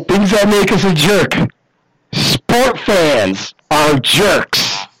 Alright, things that make us a jerk. Sport fans are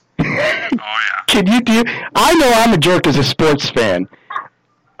jerks. Oh, yeah. Can you do? I know I'm a jerk as a sports fan.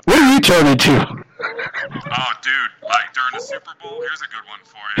 What are you turning to? Oh, dude, like during the Super Bowl, here's a good one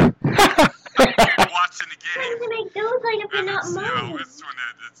for you. Watching the game. To make those like if they're not mine. It's when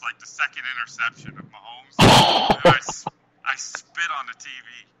it's like the second interception of Mahomes. I spit on the TV.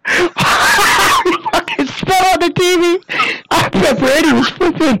 Fucking spit on the TV. I bet Brady was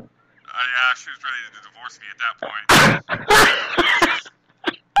flipping. Yeah, she was ready to divorce me at that point.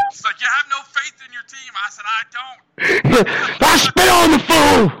 It's like, you have no faith in your team. I said, I don't. I spit on the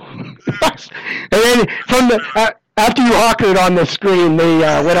fool! And then from the after you hawkered on the screen, they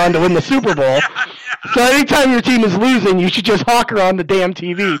went on to win the Super Bowl. Yeah. So anytime your team is losing, you should just hawker on the damn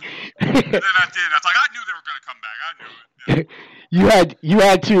TV. And then I did. I was like, I knew they were going to come back. I knew it. You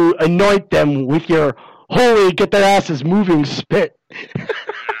had to anoint them with your holy get their asses moving spit.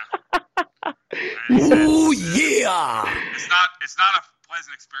 Ooh, yeah! It's not a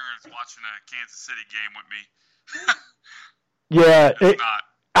pleasant experience watching a Kansas City game with me. Yeah, It's not.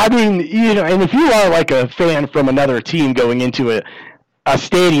 I mean, and if you are like a fan from another team going into a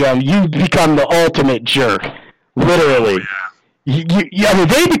stadium, you become the ultimate jerk, literally. Oh, yeah. I mean,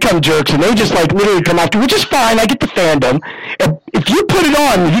 they become jerks, and they just, like, literally come after, which is fine, I get the fandom. If you put it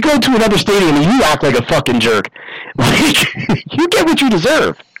on, if you go to another stadium and you act like a fucking jerk, like, you get what you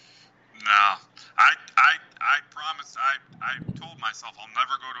deserve. No. I promised, I told myself I'll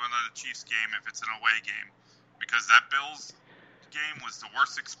never go to another Chiefs game if it's an away game, because that Bills game was the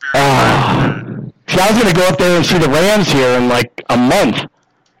worst experience I've had. See, I was going to go up there and see the Rams here in, like, a month.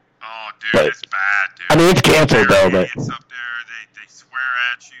 Oh, dude, it's bad, dude. I mean, it's canceled, though, but... It's up there, they swear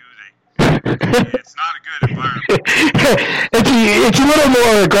at you, it's not a good environment. It's a little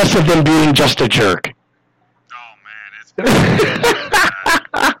more aggressive than being just a jerk. Oh, man, it's bad.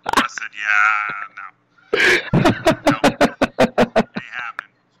 I said, no. Ain't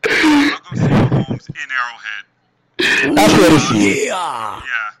happening. I'll go see Mahomes in Arrowhead. That's where you see him. Yeah!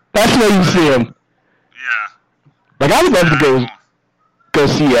 Yeah, That's where you see him. yeah. Like, I would love to go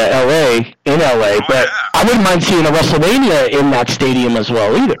see LA in LA, but yeah. I wouldn't mind seeing a WrestleMania in that stadium as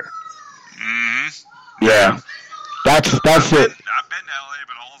well either. Mm-hmm. Yeah. That's it. I've been to LA,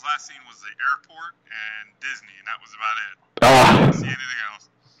 but all I've seen was the airport and Disney, and that was about it. I didn't see anything else.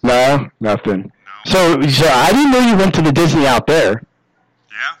 No, nothing. No. So I didn't know you went to the Disney out there.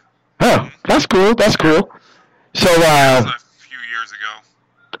 Yeah. Oh, that's cool. That's cool. So, That was a few years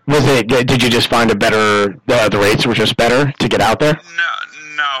ago. did you just find a better, the rates were just better to get out there?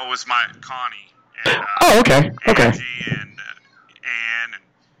 No, it was my Connie. And, Oh, okay. Angie and Ann, and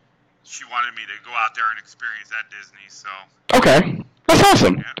she wanted me to go out there and experience that Disney, so. Okay. That's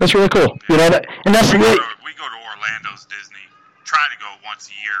awesome. Yeah. That's really cool. Yeah. You know, and that's We really... go to Orlando's Disney. Try to go once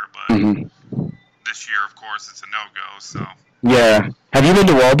a year, but this year, of course, it's a no-go, so. Yeah. Have you been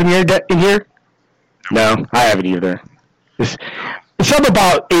to Walden in here? No, I haven't either. It's something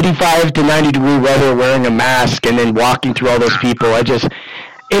about 85 to 90 degree weather, wearing a mask, and then walking through all those people. I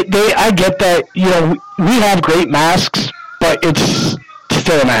get that, we have great masks, but it's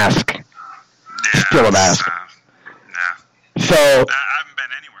still a mask. Yeah, Still a mask. Nah. So, I haven't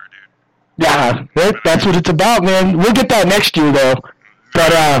been anywhere, dude. yeah, that's what it's about, man. We'll get that next year, though.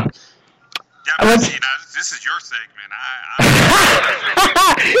 But, Yeah, but let's- see, now, this is your segment.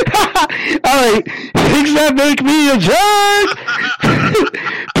 all right, things that make me a jerk.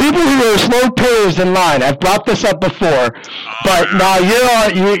 People who are slow payers in line. I've brought this up before, but now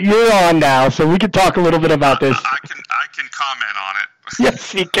you're on now, so we can talk a little bit about this. I can comment on it.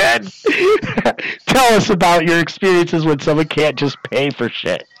 Yes, you can. Tell us about your experiences when someone can't just pay for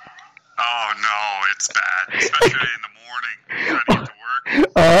shit. Oh no, it's bad, especially in the morning when I need to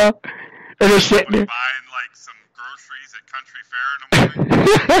work. And they're sitting there. Buying like some groceries at Country Fair in the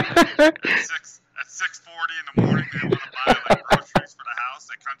morning. At 6:40 in the morning, they want to buy like groceries for the house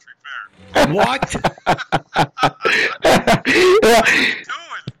at Country Fair. What? Yeah. Do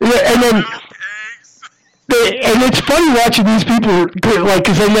it. Yeah, and then Milk, eggs. and it's funny watching these people, like,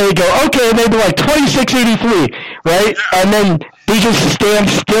 because then they go, okay, and they'd be like $26.83, right? Yeah. And then they just stand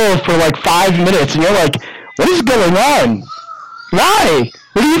still for like 5 minutes, and you're like, what is going on? Why?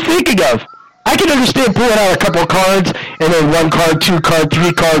 What are you thinking of? I can understand pulling out a couple of cards, and then 1 card, 2 card,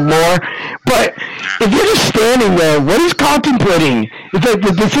 3 card more, but if you're just standing there, what is contemplating? It's like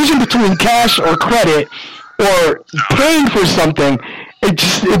the decision between cash or credit or paying for something, it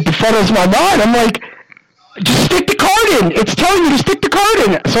befuddles my mind. I'm like, just stick the card in. It's telling you to stick the card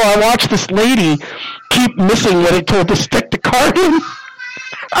in. So I watched this lady keep missing when it told to stick the card in.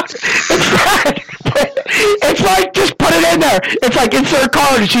 It's like, just put it in there. It's like, insert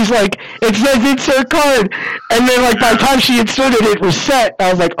card. She's like, it says insert card. And then, like, by the time she inserted it, was set. I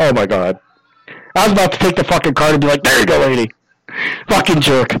was like, oh my God. I was about to take the fucking card and be like, there you go, lady. Fucking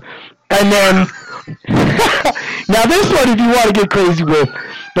jerk. And then, now this one, if you want to get crazy with,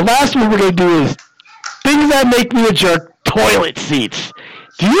 the last one we're going to do is things that make me a jerk, toilet seats.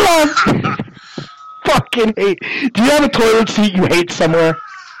 Do you have, fucking hate, do you have a toilet seat you hate somewhere?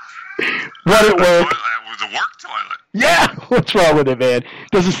 Run at work. The work toilet. Yeah, what's wrong with it, man?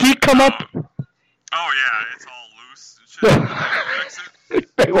 Does the seat come up? Oh yeah, it's all loose and shit. Fix it.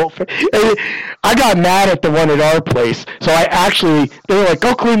 They won't. I got mad at the one at our place, so they were like,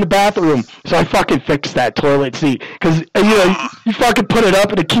 go clean the bathroom. So I fucking fixed that toilet seat. Because, you fucking put it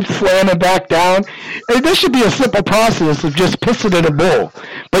up and it keeps slamming back down. And this should be a simple process of just pissing in a bowl.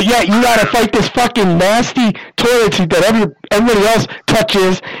 But yet, you gotta fight this fucking nasty toilet seat that everybody else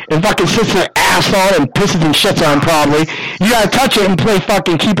touches and fucking sits their ass on and pisses and shits on probably. You gotta touch it and play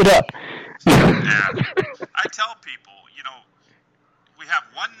fucking keep it up. Yeah. I tell people, we have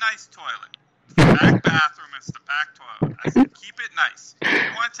one nice toilet. It's the back bathroom, it's the back toilet. I said, keep it nice. If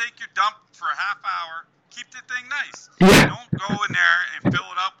you want to take your dump for a half hour, keep the thing nice. Yeah. Don't go in there and fill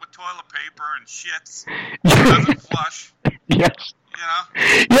it up with toilet paper and shits. It doesn't flush. Yes.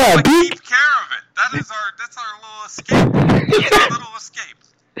 Yeah, but keep care of it. That's our little escape. That's our little escape.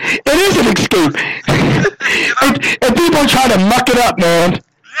 It is an escape. and people try to muck it up, man.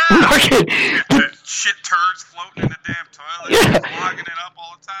 Yeah. Shit turds floating in the damn toilet. Yeah. Clogging it up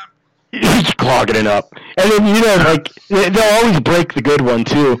all the time. He's clogging it up. And then, they'll always break the good one,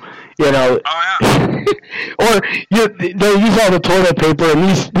 too. Oh, yeah. Or they'll use all the toilet paper, and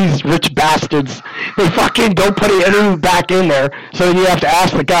these rich bastards, they fucking don't put any back in there, so then you have to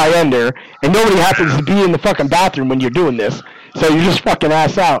ask the guy in there, and nobody happens to be in the fucking bathroom when you're doing this. So you just fucking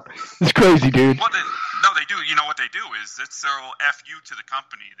ass out. It's crazy, dude. Well, no, they do. You know what they do is it's their little FU to the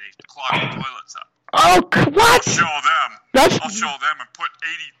company. They clog the toilets up. Oh, what? I'll show them. I'll show them and put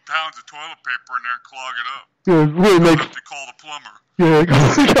 80 pounds of toilet paper in there and clog it up. Yeah, really They'll have to call the plumber.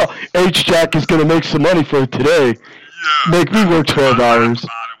 Yeah, H-Jack is going to make some money for it today. Yeah. Make me work 12 hours.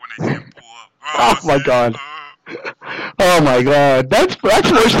 When they can't pull up. Oh my God. Oh my God. That's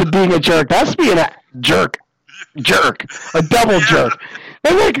worse than being a jerk. That's being a jerk. A double jerk.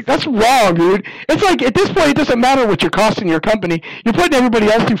 That's wrong, dude. It's like, at this point, it doesn't matter what you're costing your company. You're putting everybody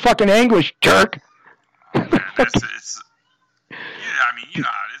else through fucking anguish, jerk. Man,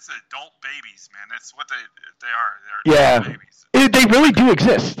 it's adult babies, man. That's what they are. They're adult babies. They really do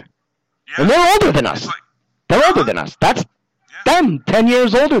exist. Yeah. And they're older than us. They're older than us. That's them, 10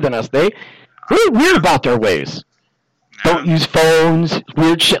 years older than us. They're weird about their ways. Yeah. Don't use phones,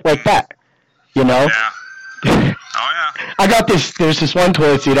 weird shit like that. Yeah. Oh, yeah. I got this, there's this one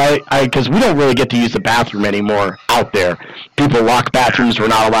toilet seat, because we don't really get to use the bathroom anymore out there. People lock bathrooms, we're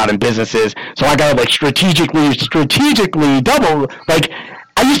not allowed in businesses, so I gotta, strategically double,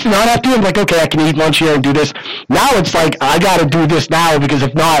 I used to not have to, I'm like, okay, I can eat lunch here and do this. Now it's like, I gotta do this now, because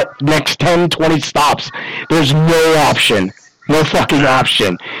if not, next 10, 20 stops, there's no option. No fucking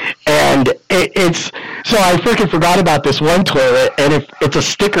option. And it's so I freaking forgot about this one toilet, and it's a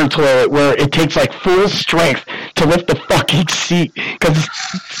sticker toilet where it takes full strength to lift the fucking seat, because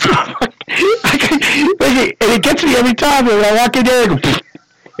and it gets me every time when I walk in there and go,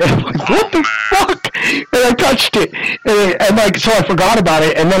 and I'm like, what the fuck? And I touched it, and so I forgot about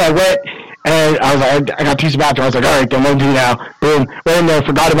it, and then I went. And I was like, I got to use the bathroom. I was like, all right, then what do I do now? Boom, went in there,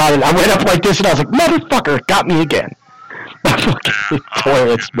 forgot about it. I went up like this, and I was like, motherfucker, got me again.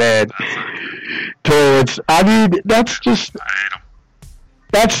 Toilets, man. Toilets. I mean, that's just. I hate them.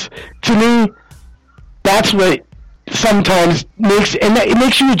 That's, to me, that's what sometimes it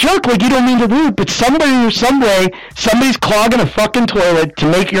makes you a jerk. You don't mean to rude, but somebody or some way, somebody's clogging a fucking toilet to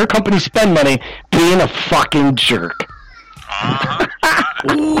make your company spend money being a fucking jerk.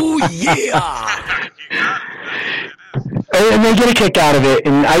 Ooh, yeah. And they get a kick out of it,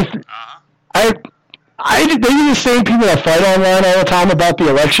 and they do the same people that fight online all the time about the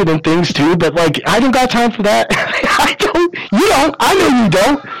election and things too, but I don't got time for that. I don't. You don't. I know you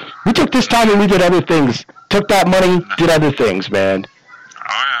don't. We took this time and we did other things. Took that money, did other things, man.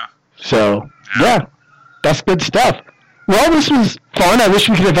 Oh yeah. So yeah, that's good stuff. Well, this was fun. I wish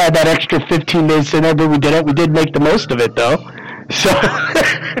we could have had that extra 15 minutes in there, but we didn't. We did make the most of it though. So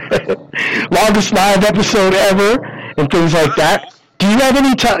longest live episode ever and things like that. Do you have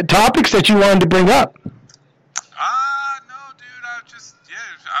any topics that you wanted to bring up? No, dude. I was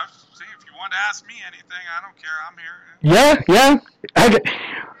seeing if you want to ask me anything. I don't care. I'm here. Yeah.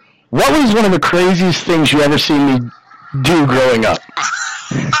 What was one of the craziest things you ever seen me do growing up?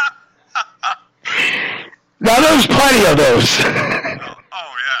 Now, there's plenty of those.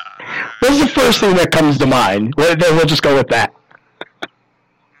 Oh, yeah. What's the first thing that comes to mind? We'll just go with that.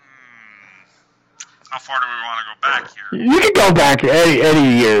 How far do we want to go back here? You can go back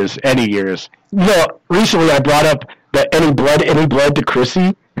any years. Recently I brought up the any blood to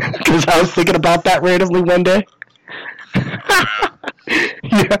Chrissy, because I was thinking about that randomly one day.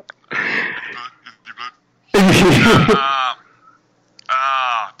 Yeah.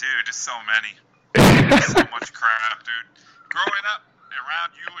 Dude, just so many. So much crap, dude. Growing up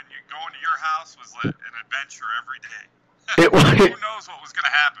around you and you going to your house was an adventure every day. It was. Who knows what was going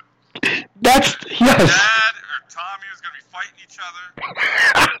to happen? That's yes. Dad or Tommy was going to be fighting each other.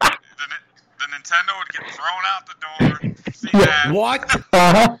 The Nintendo would get thrown out the door. See that? What?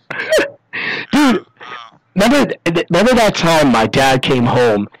 Dude, remember that time my dad came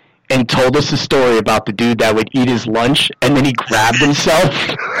home and told us a story about the dude that would eat his lunch and then he grabbed himself?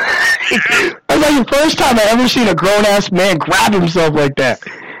 That was like the first time I ever seen a grown-ass man grab himself like that.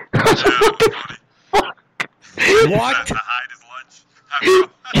 What the fuck? What? To hide his lunch. He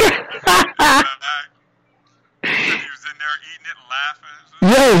was in there eating it and laughing.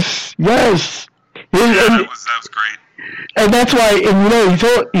 Yes. That was great. And that's why, and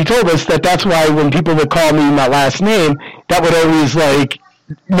he told us that's why when people would call me my last name, that would always like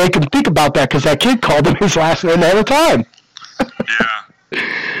make him think about that because that kid called him his last name all the time. Yeah.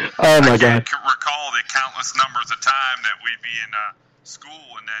 Oh my God. I can recall the countless numbers of time that we'd be in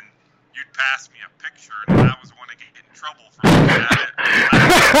school and then you'd pass me a picture and I was the one to get in trouble for looking at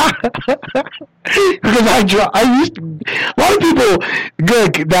it. Because I used to, a lot of people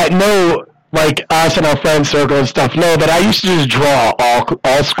that know like us and our friend circle and stuff know that I used to just draw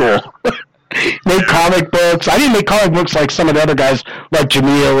all school. Make comic books. I didn't make comic books like some of the other guys, like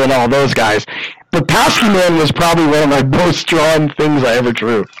Jamil and all those guys. But Pasky Man was probably one of my most drawn things I ever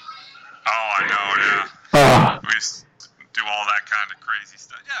drew. Oh, I know, yeah. We used to do all that kind of crazy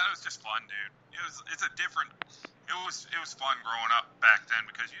stuff. Yeah, it was just fun, dude. It was fun growing up back then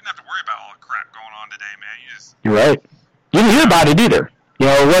because you didn't have to worry about all the crap going on today, man. You're right. You didn't hear about it either. You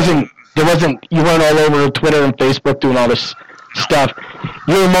weren't all over Twitter and Facebook doing all this stuff.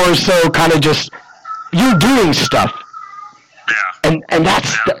 You were more so kind of just, you're doing stuff. Yeah. And that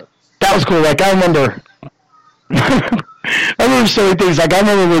was cool. Like, I remember so many things. Like, I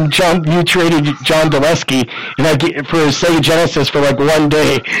remember when you traded John Dulesky for his Sega Genesis for like one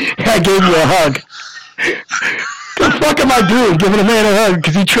day. I gave you a hug. What the fuck am I doing giving a man a hug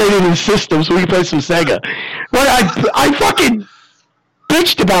because he traded his system so we could play some Sega? Well, I fucking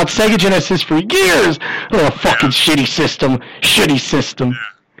bitched about Sega Genesis for years. Oh, fucking shitty system.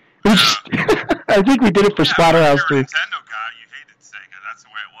 Yeah. I think we did it for Splatterhouse 3. If you were a Nintendo guy, you hated Sega. That's the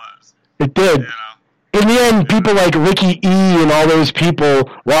way it was. It did. In the end, people like Ricky E. and all those people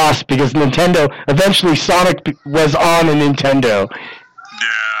lost because Nintendo, eventually Sonic was on a Nintendo.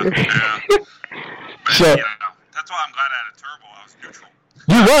 Yeah. But, so, that's why I'm glad I had a Turbo. I was neutral.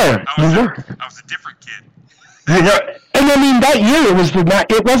 You were. I was a different kid. You were. And I mean, that year,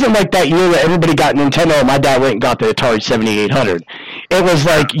 it wasn't like that year that everybody got Nintendo and my dad went and got the Atari 7800. It was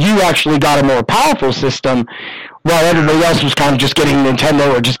like you actually got a more powerful system while everybody else was kind of just getting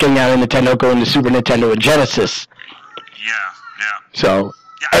Nintendo or just getting out of Nintendo, going to Super Nintendo and Genesis. Yeah. So.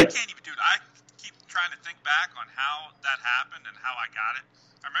 Yeah, I can't even, dude. I keep trying to think back on how that happened and how I got it.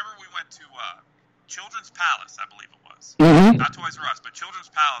 I remember we went to Children's Palace, I believe it was. Mm-hmm. Not Toys R Us, but Children's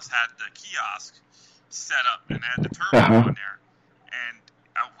Palace had the kiosk set up and had the Turbo on there. And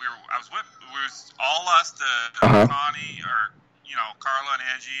it was all us, Connie, or, Carla and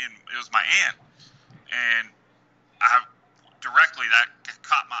Angie, and it was my aunt. And that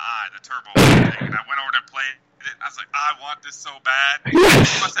caught my eye, the Turbo thing. And I went over to play it. I was like, I want this so bad.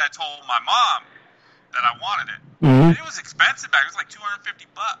 Yes. Plus, I told my mom that I wanted it. Mm-hmm. And it was expensive back. It was like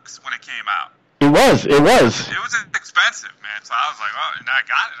 $250 when it came out. It was. It was expensive, man. So I was like, oh, and I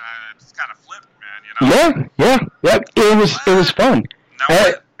got it. And I just kind of flipped, man. Yeah. It was fun.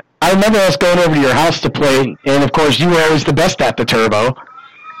 I remember us going over to your house to play, and of course you were always the best at the Turbo.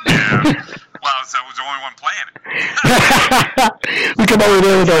 Yeah. Well, I was the only one playing it. We come over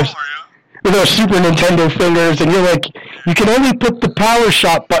there with our Super Nintendo fingers, and you're like, you can only put the Power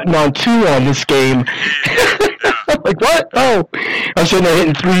Shot button on 2 on this game. Yeah. I'm like, what? Oh. I'm sitting there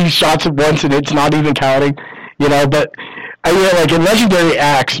hitting 3 shots at once, and it's not even counting. But like in Legendary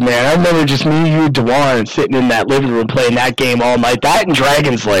Axe, man, I remember just me, you, DeWan sitting in that living room playing that game all night. That and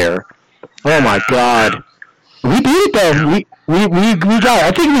Dragon Slayer. Oh my God. We beat it though. We got it.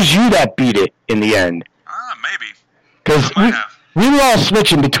 I think it was you that beat it in the end. Maybe. Because we were all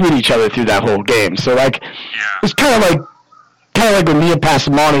switching between each other through that whole game. So like, it's kind of like when me and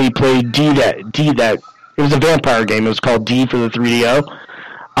Passamani played D. It was a vampire game. It was called D for the 3DO.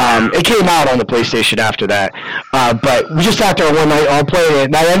 It came out on the PlayStation after that. But we just sat there one night all playing it,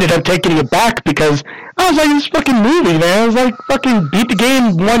 and I ended up taking it back because I was like, this fucking movie, man. I was like, fucking beat the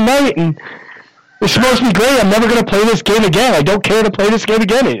game one night, and it's supposed to be great. I'm never going to play this game again. I don't care to play this game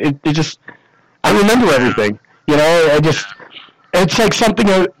again. It just, I remember everything. It's like something,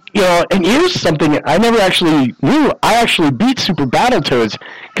 and here's something I never actually knew. I actually beat Super Battletoads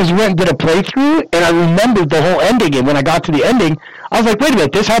because we went and did a playthrough, and I remembered the whole ending, and when I got to the ending, I was like, wait a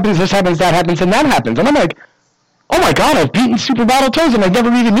minute, this happens, that happens, and that happens. And I'm like, oh my God, I've beaten Super Battletoads and I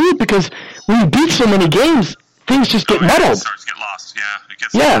never even knew it because when you beat so many games, things just get muddled. It starts to get lost. Yeah, it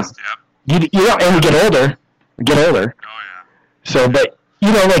gets lost. Yep. You know, and you get older. Oh yeah. So, but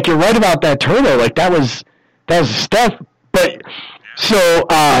you know, like you're right about that turtle. Like that was stuff. But so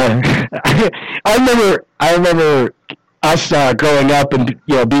I remember us growing up and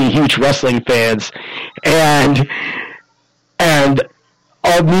being huge wrestling fans, and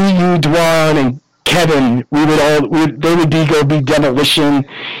me, you, Dwan, and Kevin, they would go be Demolition.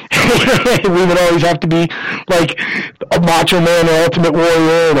 We would always have to be like a Macho Man or Ultimate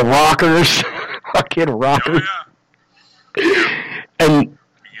Warrior, the Rockers, fucking Rockers. And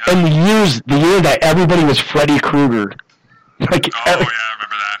the year that everybody was Freddy Krueger. Like, I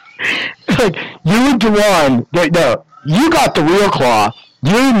remember that. Like you and Dewan, no, you got the real claw.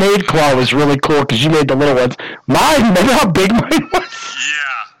 Your made claw was really cool because you made the little ones. Mine, remember how big mine was?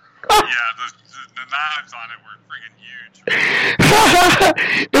 Yeah, the knives on it were freaking huge.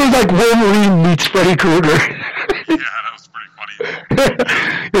 It was like Wolverine meets Freddy Krueger. Yeah, that was pretty funny.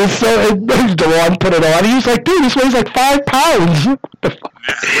 It was so. Dewan put it on. He was like, "Dude, this weighs like 5 pounds. What the fuck?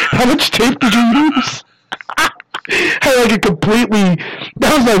 How much tape did you use?" Had like a completely.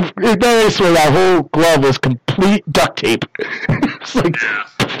 I swear that whole glove was complete duct tape. It's like.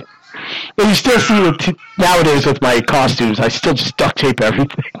 And you still see it nowadays with my costumes. I still just duct tape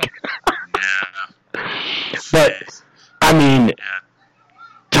everything. But I mean,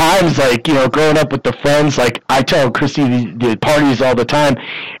 times like growing up with the friends, like I tell Chrissy the parties all the time,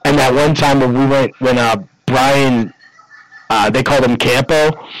 and that one time when we went Brian, they called him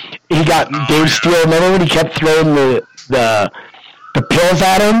Campo. He got Dave Steele. Remember when he kept throwing the pills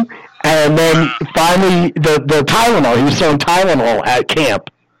at him, and then finally the Tylenol. He was throwing Tylenol at camp.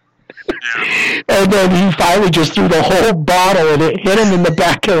 Yeah. And then he finally just threw the whole bottle and it hit him in the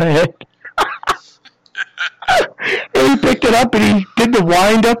back of the head. And he picked it up and he did the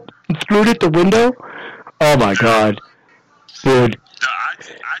wind up and threw it at the window. Oh my God. Dude.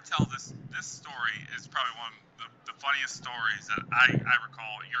 I tell this story is probably one of the funniest stories that I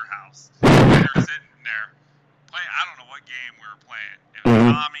recall at your house. We were sitting there playing, I don't know what game we were playing. It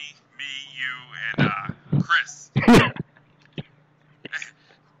was Tommy, me, you, and Chris.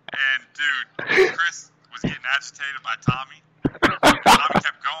 And dude, Chris was getting agitated by Tommy. Tommy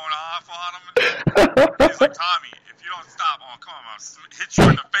kept going off on him. He's like, Tommy, if you don't stop, come on, I'll hit you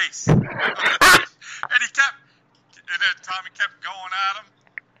in the face. And then Tommy kept going at him.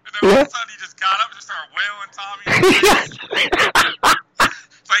 And then all of a sudden he just got up and just started wailing Tommy in the face.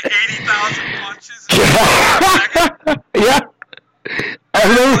 It's like 80,000 punches. Yeah. I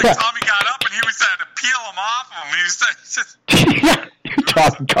remember that. Tommy got up and he was trying to peel him off of him. He was just...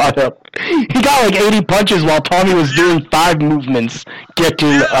 Tommy got up. He got like 80 punches while Tommy was doing 5 movements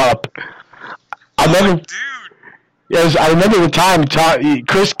getting up. I remember. Dude. I remember the time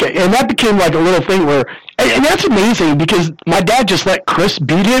Chris, and that became like a little thing where, and that's amazing because my dad just let Chris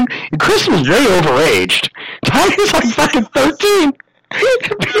beat him, and Chris was way overaged. Tommy's like fucking 13.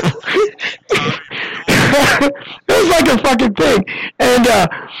 It was like a fucking thing. And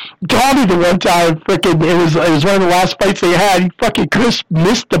Tommy, the one time, freaking, it was one of the last fights they had. Chris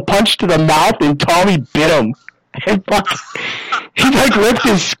missed the punch to the mouth, and Tommy bit him. And he like ripped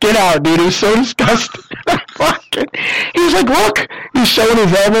his skin out, dude. It was so disgusting. He was like, look, he's showing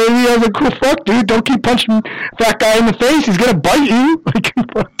his elbow. And I was like, cool, fuck, dude, don't keep punching that guy in the face. He's gonna bite you. Like,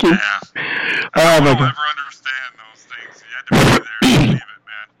 fucking. I don't ever understand those things. You had to be there to believe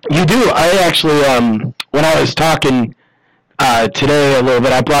it, man. You do. I actually, when I was talking today a little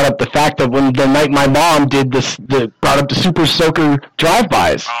bit, I brought up the fact that when the night my mom did brought up the Super Soaker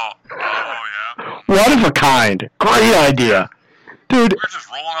drive-bys. Oh, yeah. One of a kind. Great idea. Dude. We were just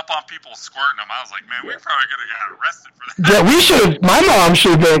rolling up on people squirting them. I was like, man, we probably could have got arrested for that. Yeah, we should have, my mom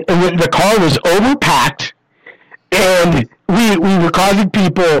should have been, the car was overpacked, and we were causing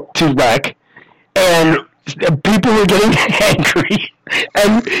people to wreck, and people were getting angry,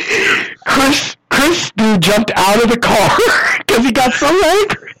 and Chris dude jumped out of the car because he got so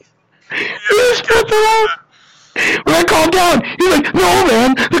angry. He was flipping out. We're like, calm down. He's like, no,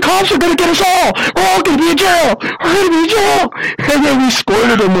 man, the cops are going to get us all. We're all going to be in jail. We're going to be in jail. And then we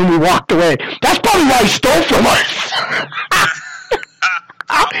squirted him and we walked away. That's probably why he stole from us.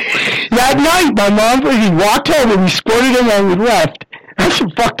 That night, my mom, he walked home and we squirted him and we left. That's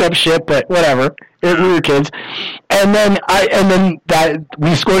some fucked up shit, but whatever. We were kids. And then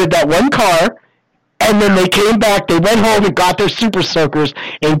we squirted that one car. And then they came back, they went home and got their Super Soakers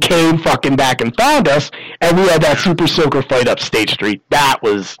and came fucking back and found us, and we had that Super Soaker fight up State Street. That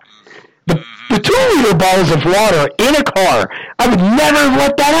was the 2-liter bottles of water in a car. I would never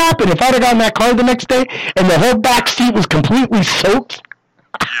let that happened if I'd have gotten that car the next day and the whole back seat was completely soaked?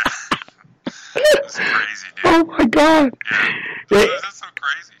 Yeah. That's crazy, dude. Oh, my God. Yeah. That's so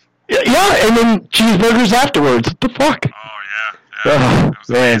crazy. Yeah, and then cheeseburgers afterwards. What the fuck? Oh, yeah. Oh, That was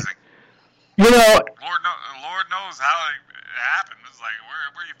man. amazing. You know, Lord knows how it happened. It's like,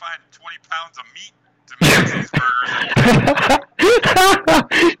 where you find 20 pounds of meat to make cheeseburgers?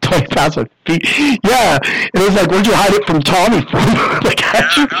 20 pounds of feet. Yeah. And it was like, where'd you hide it from Tommy from? Like,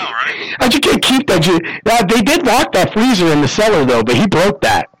 how'd you can't keep that? Yeah, they did lock that freezer in the cellar, though, but he broke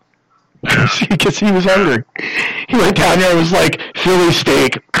that. Because he was hungry. He went down there and was like, Philly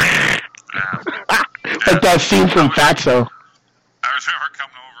steak. Like that scene from Fatso. I remember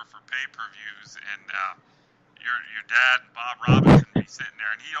coming over for pay-per-views, and your dad and Bob Robinson would be sitting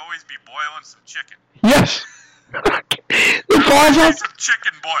there, and he'd always be boiling some chicken. Yes. It falls off. Some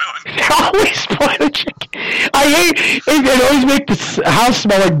chicken boiling. Always boiled chicken. I hate it. It always make the house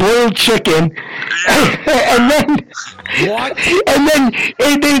smell like boiled chicken. Yeah. And then What? And then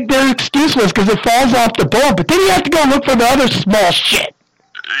their excuse was because it falls off the bone. But then you have to go look for the other small shit.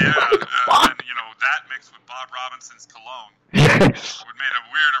 Yeah, and that mixed with Bob Robinson's cologne Yes. would made a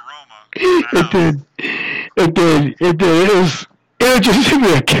weird aroma. It did.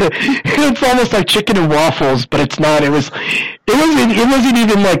 It's almost like chicken and waffles, but it's not. It wasn't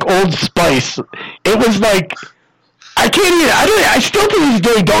even like Old Spice. It was like, I still to this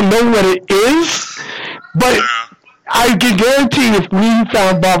day don't know what it is, but I can guarantee if we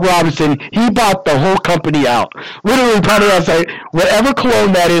found Bob Robinson, he bought the whole company out. Literally probably has like, whatever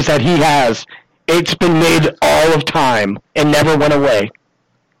cologne that is that he has, it's been made all of time and never went away.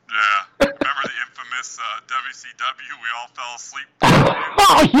 Yeah. Remember the infamous WCW? We all fell asleep.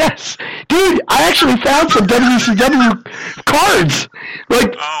 Oh, yes. Dude, I actually found some WCW cards.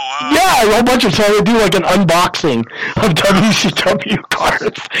 Like, yeah, a whole bunch of, so I would do like an unboxing of WCW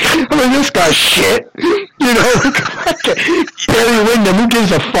cards. I'm like, this guy's shit. Barry Windham, who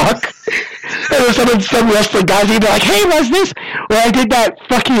gives a fuck? And then some wrestling guys, he'd be like, hey, what's this? When I did that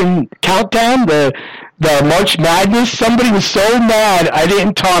fucking countdown, the March Madness, somebody was so mad I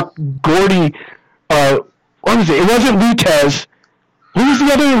didn't talk Gordy, what was it? It wasn't Lutez. Who's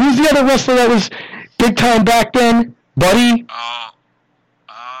the other wrestler that was big time back then? Buddy?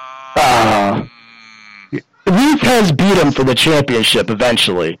 Lutez beat him for the championship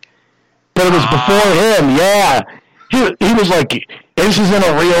eventually. But it was before him, yeah. He was like, this isn't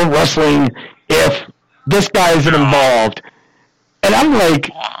a real wrestling if this guy isn't involved. And I'm like,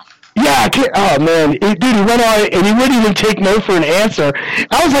 yeah, oh man, dude, he went on and he wouldn't even take no for an answer.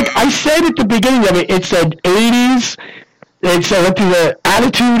 I was like, I said at the beginning of it said 80s, it said went through the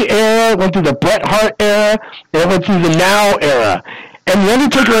Attitude Era, went through the Bret Hart era, and it went through the Now era. And The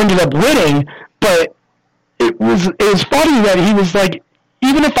Undertaker ended up winning, but it was funny that he was like,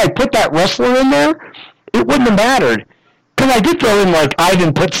 even if I put that wrestler in there, it wouldn't have mattered. Because I did throw in like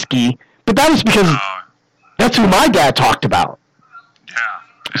Ivan Putski, but that was because that's who my dad talked about. Yeah.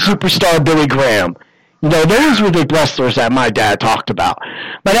 Superstar Billy Graham. Those were the wrestlers that my dad talked about.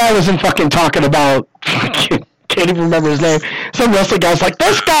 My dad wasn't fucking talking about, can't even remember his name. Some wrestling guy's like,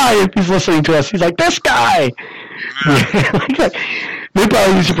 this guy, if he's listening to us, he's like, this guy. They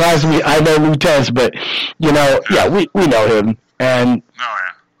probably be surprised me. I know Lutez, but, yeah, we know him. And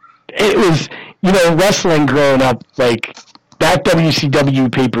it was, wrestling growing up, like, that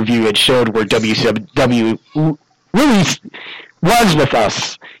WCW pay-per-view, it showed where WCW really was with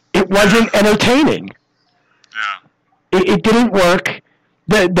us. It wasn't entertaining. Yeah. It didn't work.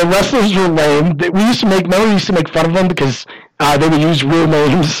 The wrestlers were lame. We used to make fun of them because they would use real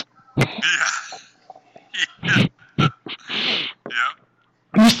names. Yeah.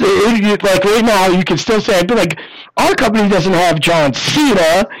 Like right now, you can still say, I'd be like, our company doesn't have John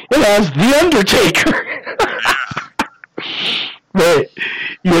Cena, it has The Undertaker. But,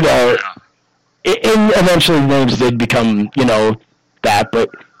 and eventually names did become, that, but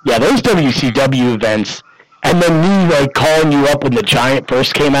yeah, those WCW events, and then me, like, calling you up when the Giant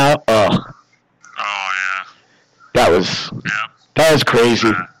first came out, Oh, yeah. That was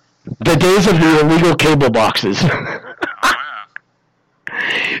crazy. The days of the illegal cable boxes.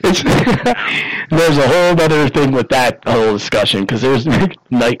 There's a whole other thing with that whole discussion, because there's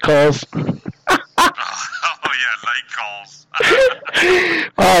night calls. Night calls.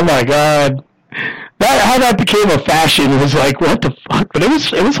 Oh my god. How that became a fashion was like, what the fuck? But it was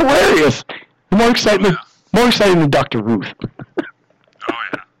hilarious. More exciting than Dr. Ruth. Oh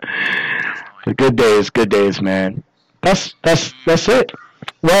yeah. The good days, man. That's it.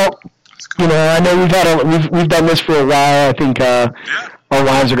 Well, I know we've done this for a while. I think our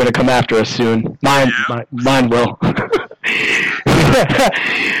wives are going to come after us soon. Mine will.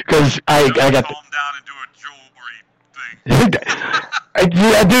 Because I got. Calm down and do a jewelry thing.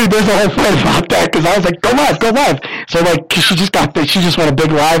 Yeah, dude, there's a whole fight about that because I was like, go live. So like, 'cause she just went a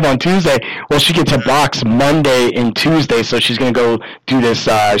big live on Tuesday. Well, she gets a box Monday and Tuesday, so she's gonna go do this.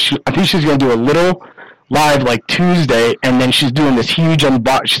 I think she's gonna do a little live like Tuesday, and then she's doing this huge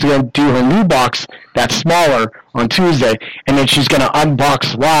unbox. She's gonna do her new box that's smaller on Tuesday, and then she's gonna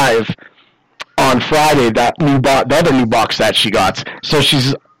unbox live on Friday the other new box that she got. So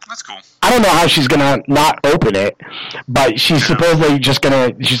That's cool. I don't know how she's gonna not open it, but she's supposedly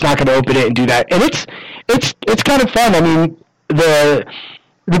she's not gonna open it and do that. And it's kind of fun. I mean, the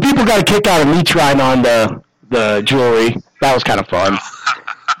people got a kick out of me trying on the jewelry. That was kind of fun,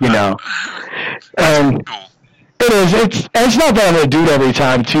 you know. Cool. It is. It's not that I'm gonna do it every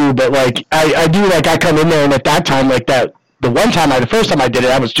time too, but like I do, like I come in there, and at that time, like that the first time I did it,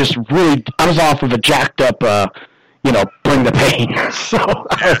 I was off of a jacked up bring the pain. So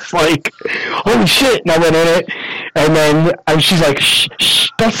I was like, holy shit, and I went in it, and then she's like, shh,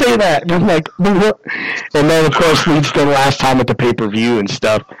 don't say that, and I'm like, what? And then of course leads to the last time with the pay-per-view and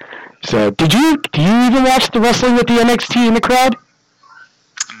stuff. So do you even watch the wrestling with the NXT in the crowd?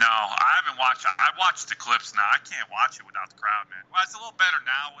 No, I haven't watched. I watched the clips now. I can't watch it without the crowd, man. Well, it's a little better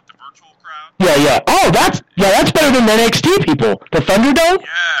now with the virtual crowd. Yeah. Oh, that's better than the NXT people. The Thunderdome?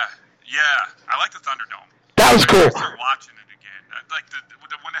 Yeah. I like the Thunderdome. That was cool. I started watching it again. Like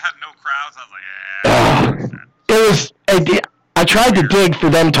when it had no crowds, I was like, yeah. I tried to dig for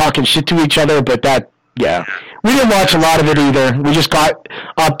them talking shit to each other, but we didn't watch a lot of it either. We just got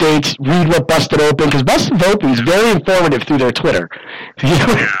updates, read what Busted Open, because Busted Open is very informative through their Twitter.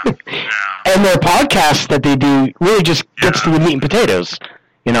 And their podcast that they do really just gets to the meat and potatoes,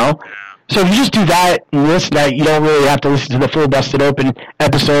 you know? Yeah. So if you just do that and listen to that, you don't really have to listen to the full Busted Open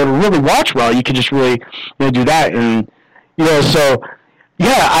episode or really watch Raw. You can just really do that. And, so,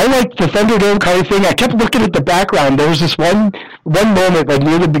 yeah, I like the Thunderdome kind of thing. I kept looking at the background. There was this one moment, like,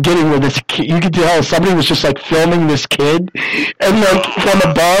 near the beginning where this kid, you could tell somebody was just, like, filming this kid. And, like, from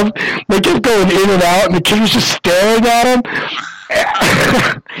above, they kept going in and out, and the kid was just staring at him.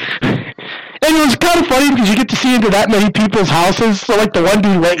 And it was kind of funny because you get to see into that many people's houses. So, like, the one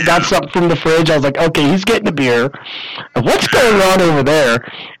dude went and got something from the fridge. I was like, okay, he's getting a beer. What's going on over there?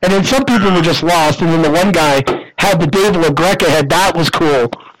 And then some people were just lost. And then the one guy had the Dave LaGreca head. That was cool.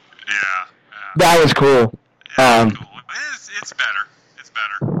 Yeah. That was cool. Cool. It's better. It's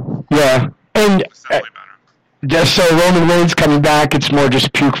better. Yeah. And It's definitely better. just so Roman Reigns coming back, it's more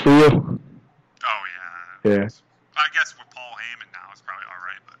just puke for you. Oh, yeah. Yeah. I guess with Paul Heyman now, it's probably all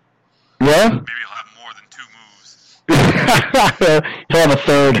right, but Yeah? maybe he'll have more than 2 moves. He'll have a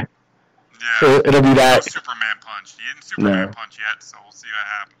third. Yeah. It'll be that. No Superman punch. He didn't Superman punch yet, so we'll see what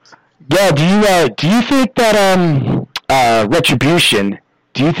happens. Yeah, do you think that Retribution?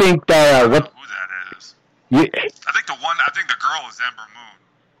 Do you think that I don't know who that is. I think the girl is Ember Moon.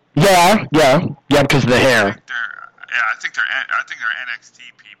 Yeah, because of the hair. I think they're NXT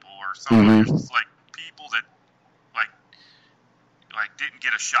people or something. Mm-hmm. It's like people that like didn't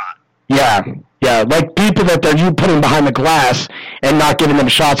get a shot. Yeah, like people that you putting behind the glass and not giving them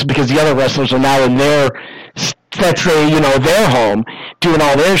shots because the other wrestlers are now in their, let's say, their home, doing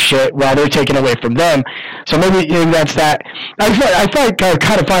all their shit while they're taking away from them. So maybe that's that. I thought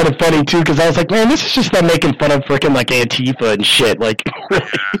kind of find it funny too because I was like, man, this is just them making fun of freaking like Antifa and shit. Like,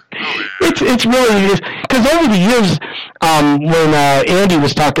 it's really because over the years, when Andy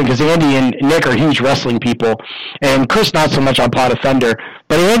was talking, because Andy and Nick are huge wrestling people, and Chris not so much on Pod of Thunder,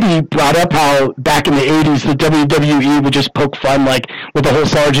 but Andy brought up how back in the 80s the WWE would just poke fun like with the whole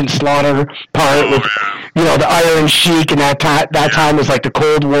Sergeant Slaughter part with the Iron Sheik, and that time was like the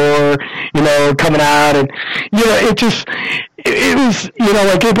Cold War, coming out, and it was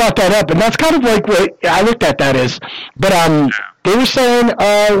like they brought that up, and that's kind of like what I looked at that as. But they were saying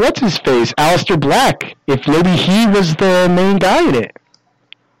what's his face, Aleister Black, if maybe he was the main guy in it.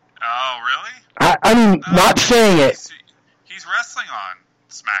 Oh, really? I mean, not saying it. He's wrestling on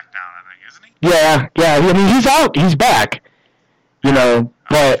SmackDown, I think, isn't he? Yeah. I mean, he's out. He's back.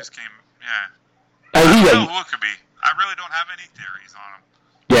 But just came. Yeah. I don't know who it could be. I really don't have any theories on him.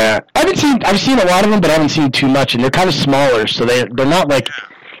 Yeah, I've seen a lot of them, but I haven't seen too much, and they're kind of smaller, so they're not like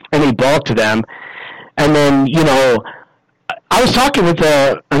any bulk to them. And then I was talking with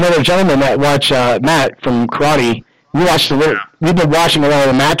another gentleman that watched Matt from Karate. We've been watching a lot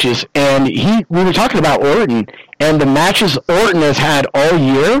of the matches, and we were talking about Orton, and the matches Orton has had all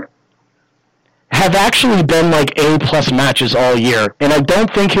year have actually been like A+ matches all year, and I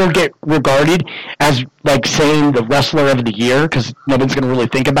don't think he'll get regarded as like saying the wrestler of the year because nobody's going to really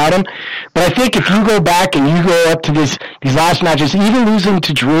think about him. But I think if you go back and you go up to these last matches, even losing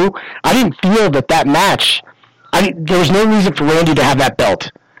to Drew, I didn't feel that match. There was no reason for Randy to have that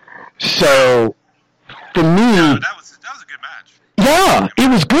belt. So for me, that was a good match. Yeah, it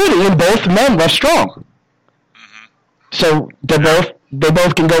was good, and both men were strong. Mm-hmm. So they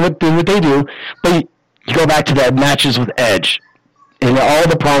both can go do what they do, but you go back to the matches with Edge and all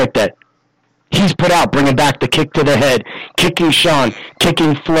the product that he's put out, bringing back the kick to the head, kicking Shawn,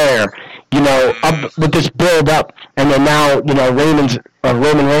 kicking Flair, up with this build up, and then now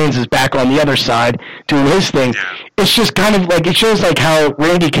Roman Reigns is back on the other side doing his thing. It's just kind of like it shows like how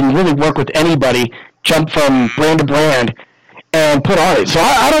Randy can really work with anybody, jump from brand to brand, and put on it. So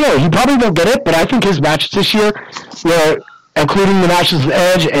I don't know. He probably won't get it, but I think his matches this year, including the matches with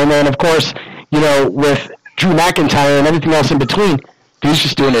Edge, and then of course, with Drew McIntyre and everything else in between, he's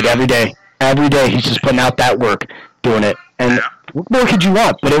just doing it every day. Every day he's just putting out that work, doing it. And what more could you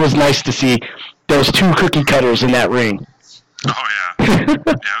want? But it was nice to see those two cookie cutters in that ring. Oh yeah, yeah, it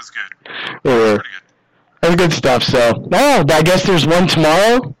was good. Pretty good. That's good stuff. So, I guess there's one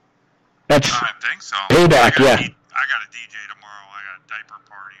tomorrow. That's I think so. Payback, I got a DJ tomorrow. I got a diaper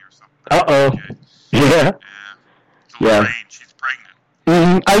party or something. Uh-oh. Yeah. Yeah. It's Lorraine. She's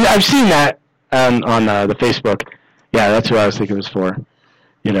pregnant. I've seen that on the Facebook. Yeah, that's who I was thinking it was for.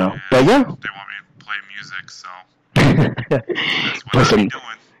 But yeah. They want me to play music, so that's what I'm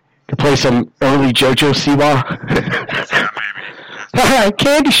doing. Play some early JoJo Siwa. Yeah, maybe.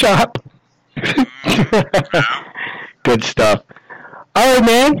 Candy shop. Yeah. Good stuff. All right,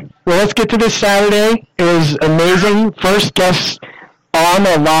 man. Well, let's get to this Saturday. It was amazing. First guest on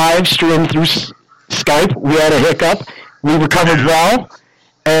a live stream through Skype. We had a hiccup. We recovered well.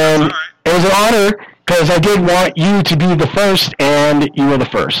 And it was an honor because I did want you to be the first, and you were the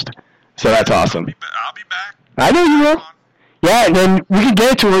first. So that's awesome. I'll be back. I know you will. Yeah, and then we can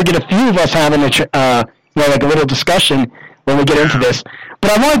get to where we get a few of us having a little discussion when we get into this.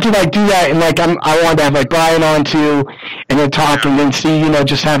 But I wanted to do that, and I wanted to have Brian on too, and then talk, and then see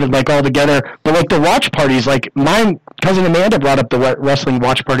just have it all together. But the watch parties, my cousin Amanda brought up the wrestling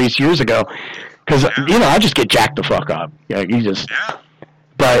watch parties years ago, because I just get jacked the fuck up. You just. Yeah.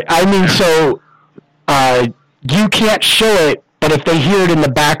 But I mean, so you can't show it, but if they hear it in the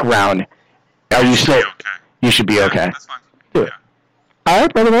background, are you still? Okay. You should be okay. That's fine. Yeah. All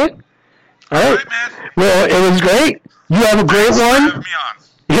right, brother man. All right. Man. Well, it was great. You have a great one.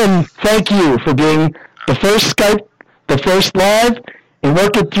 And thank you for being the first Skype, the first live, and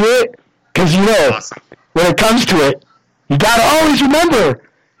working through it. Because awesome. When it comes to it, you gotta always remember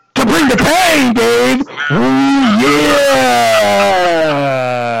to bring the pain, Dave. Ooh, yeah.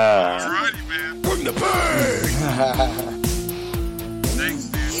 Alrighty, man. Bring the pain. Thanks,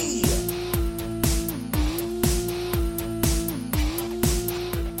 dude.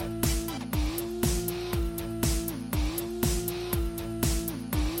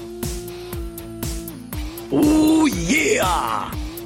 Ooh, yeah!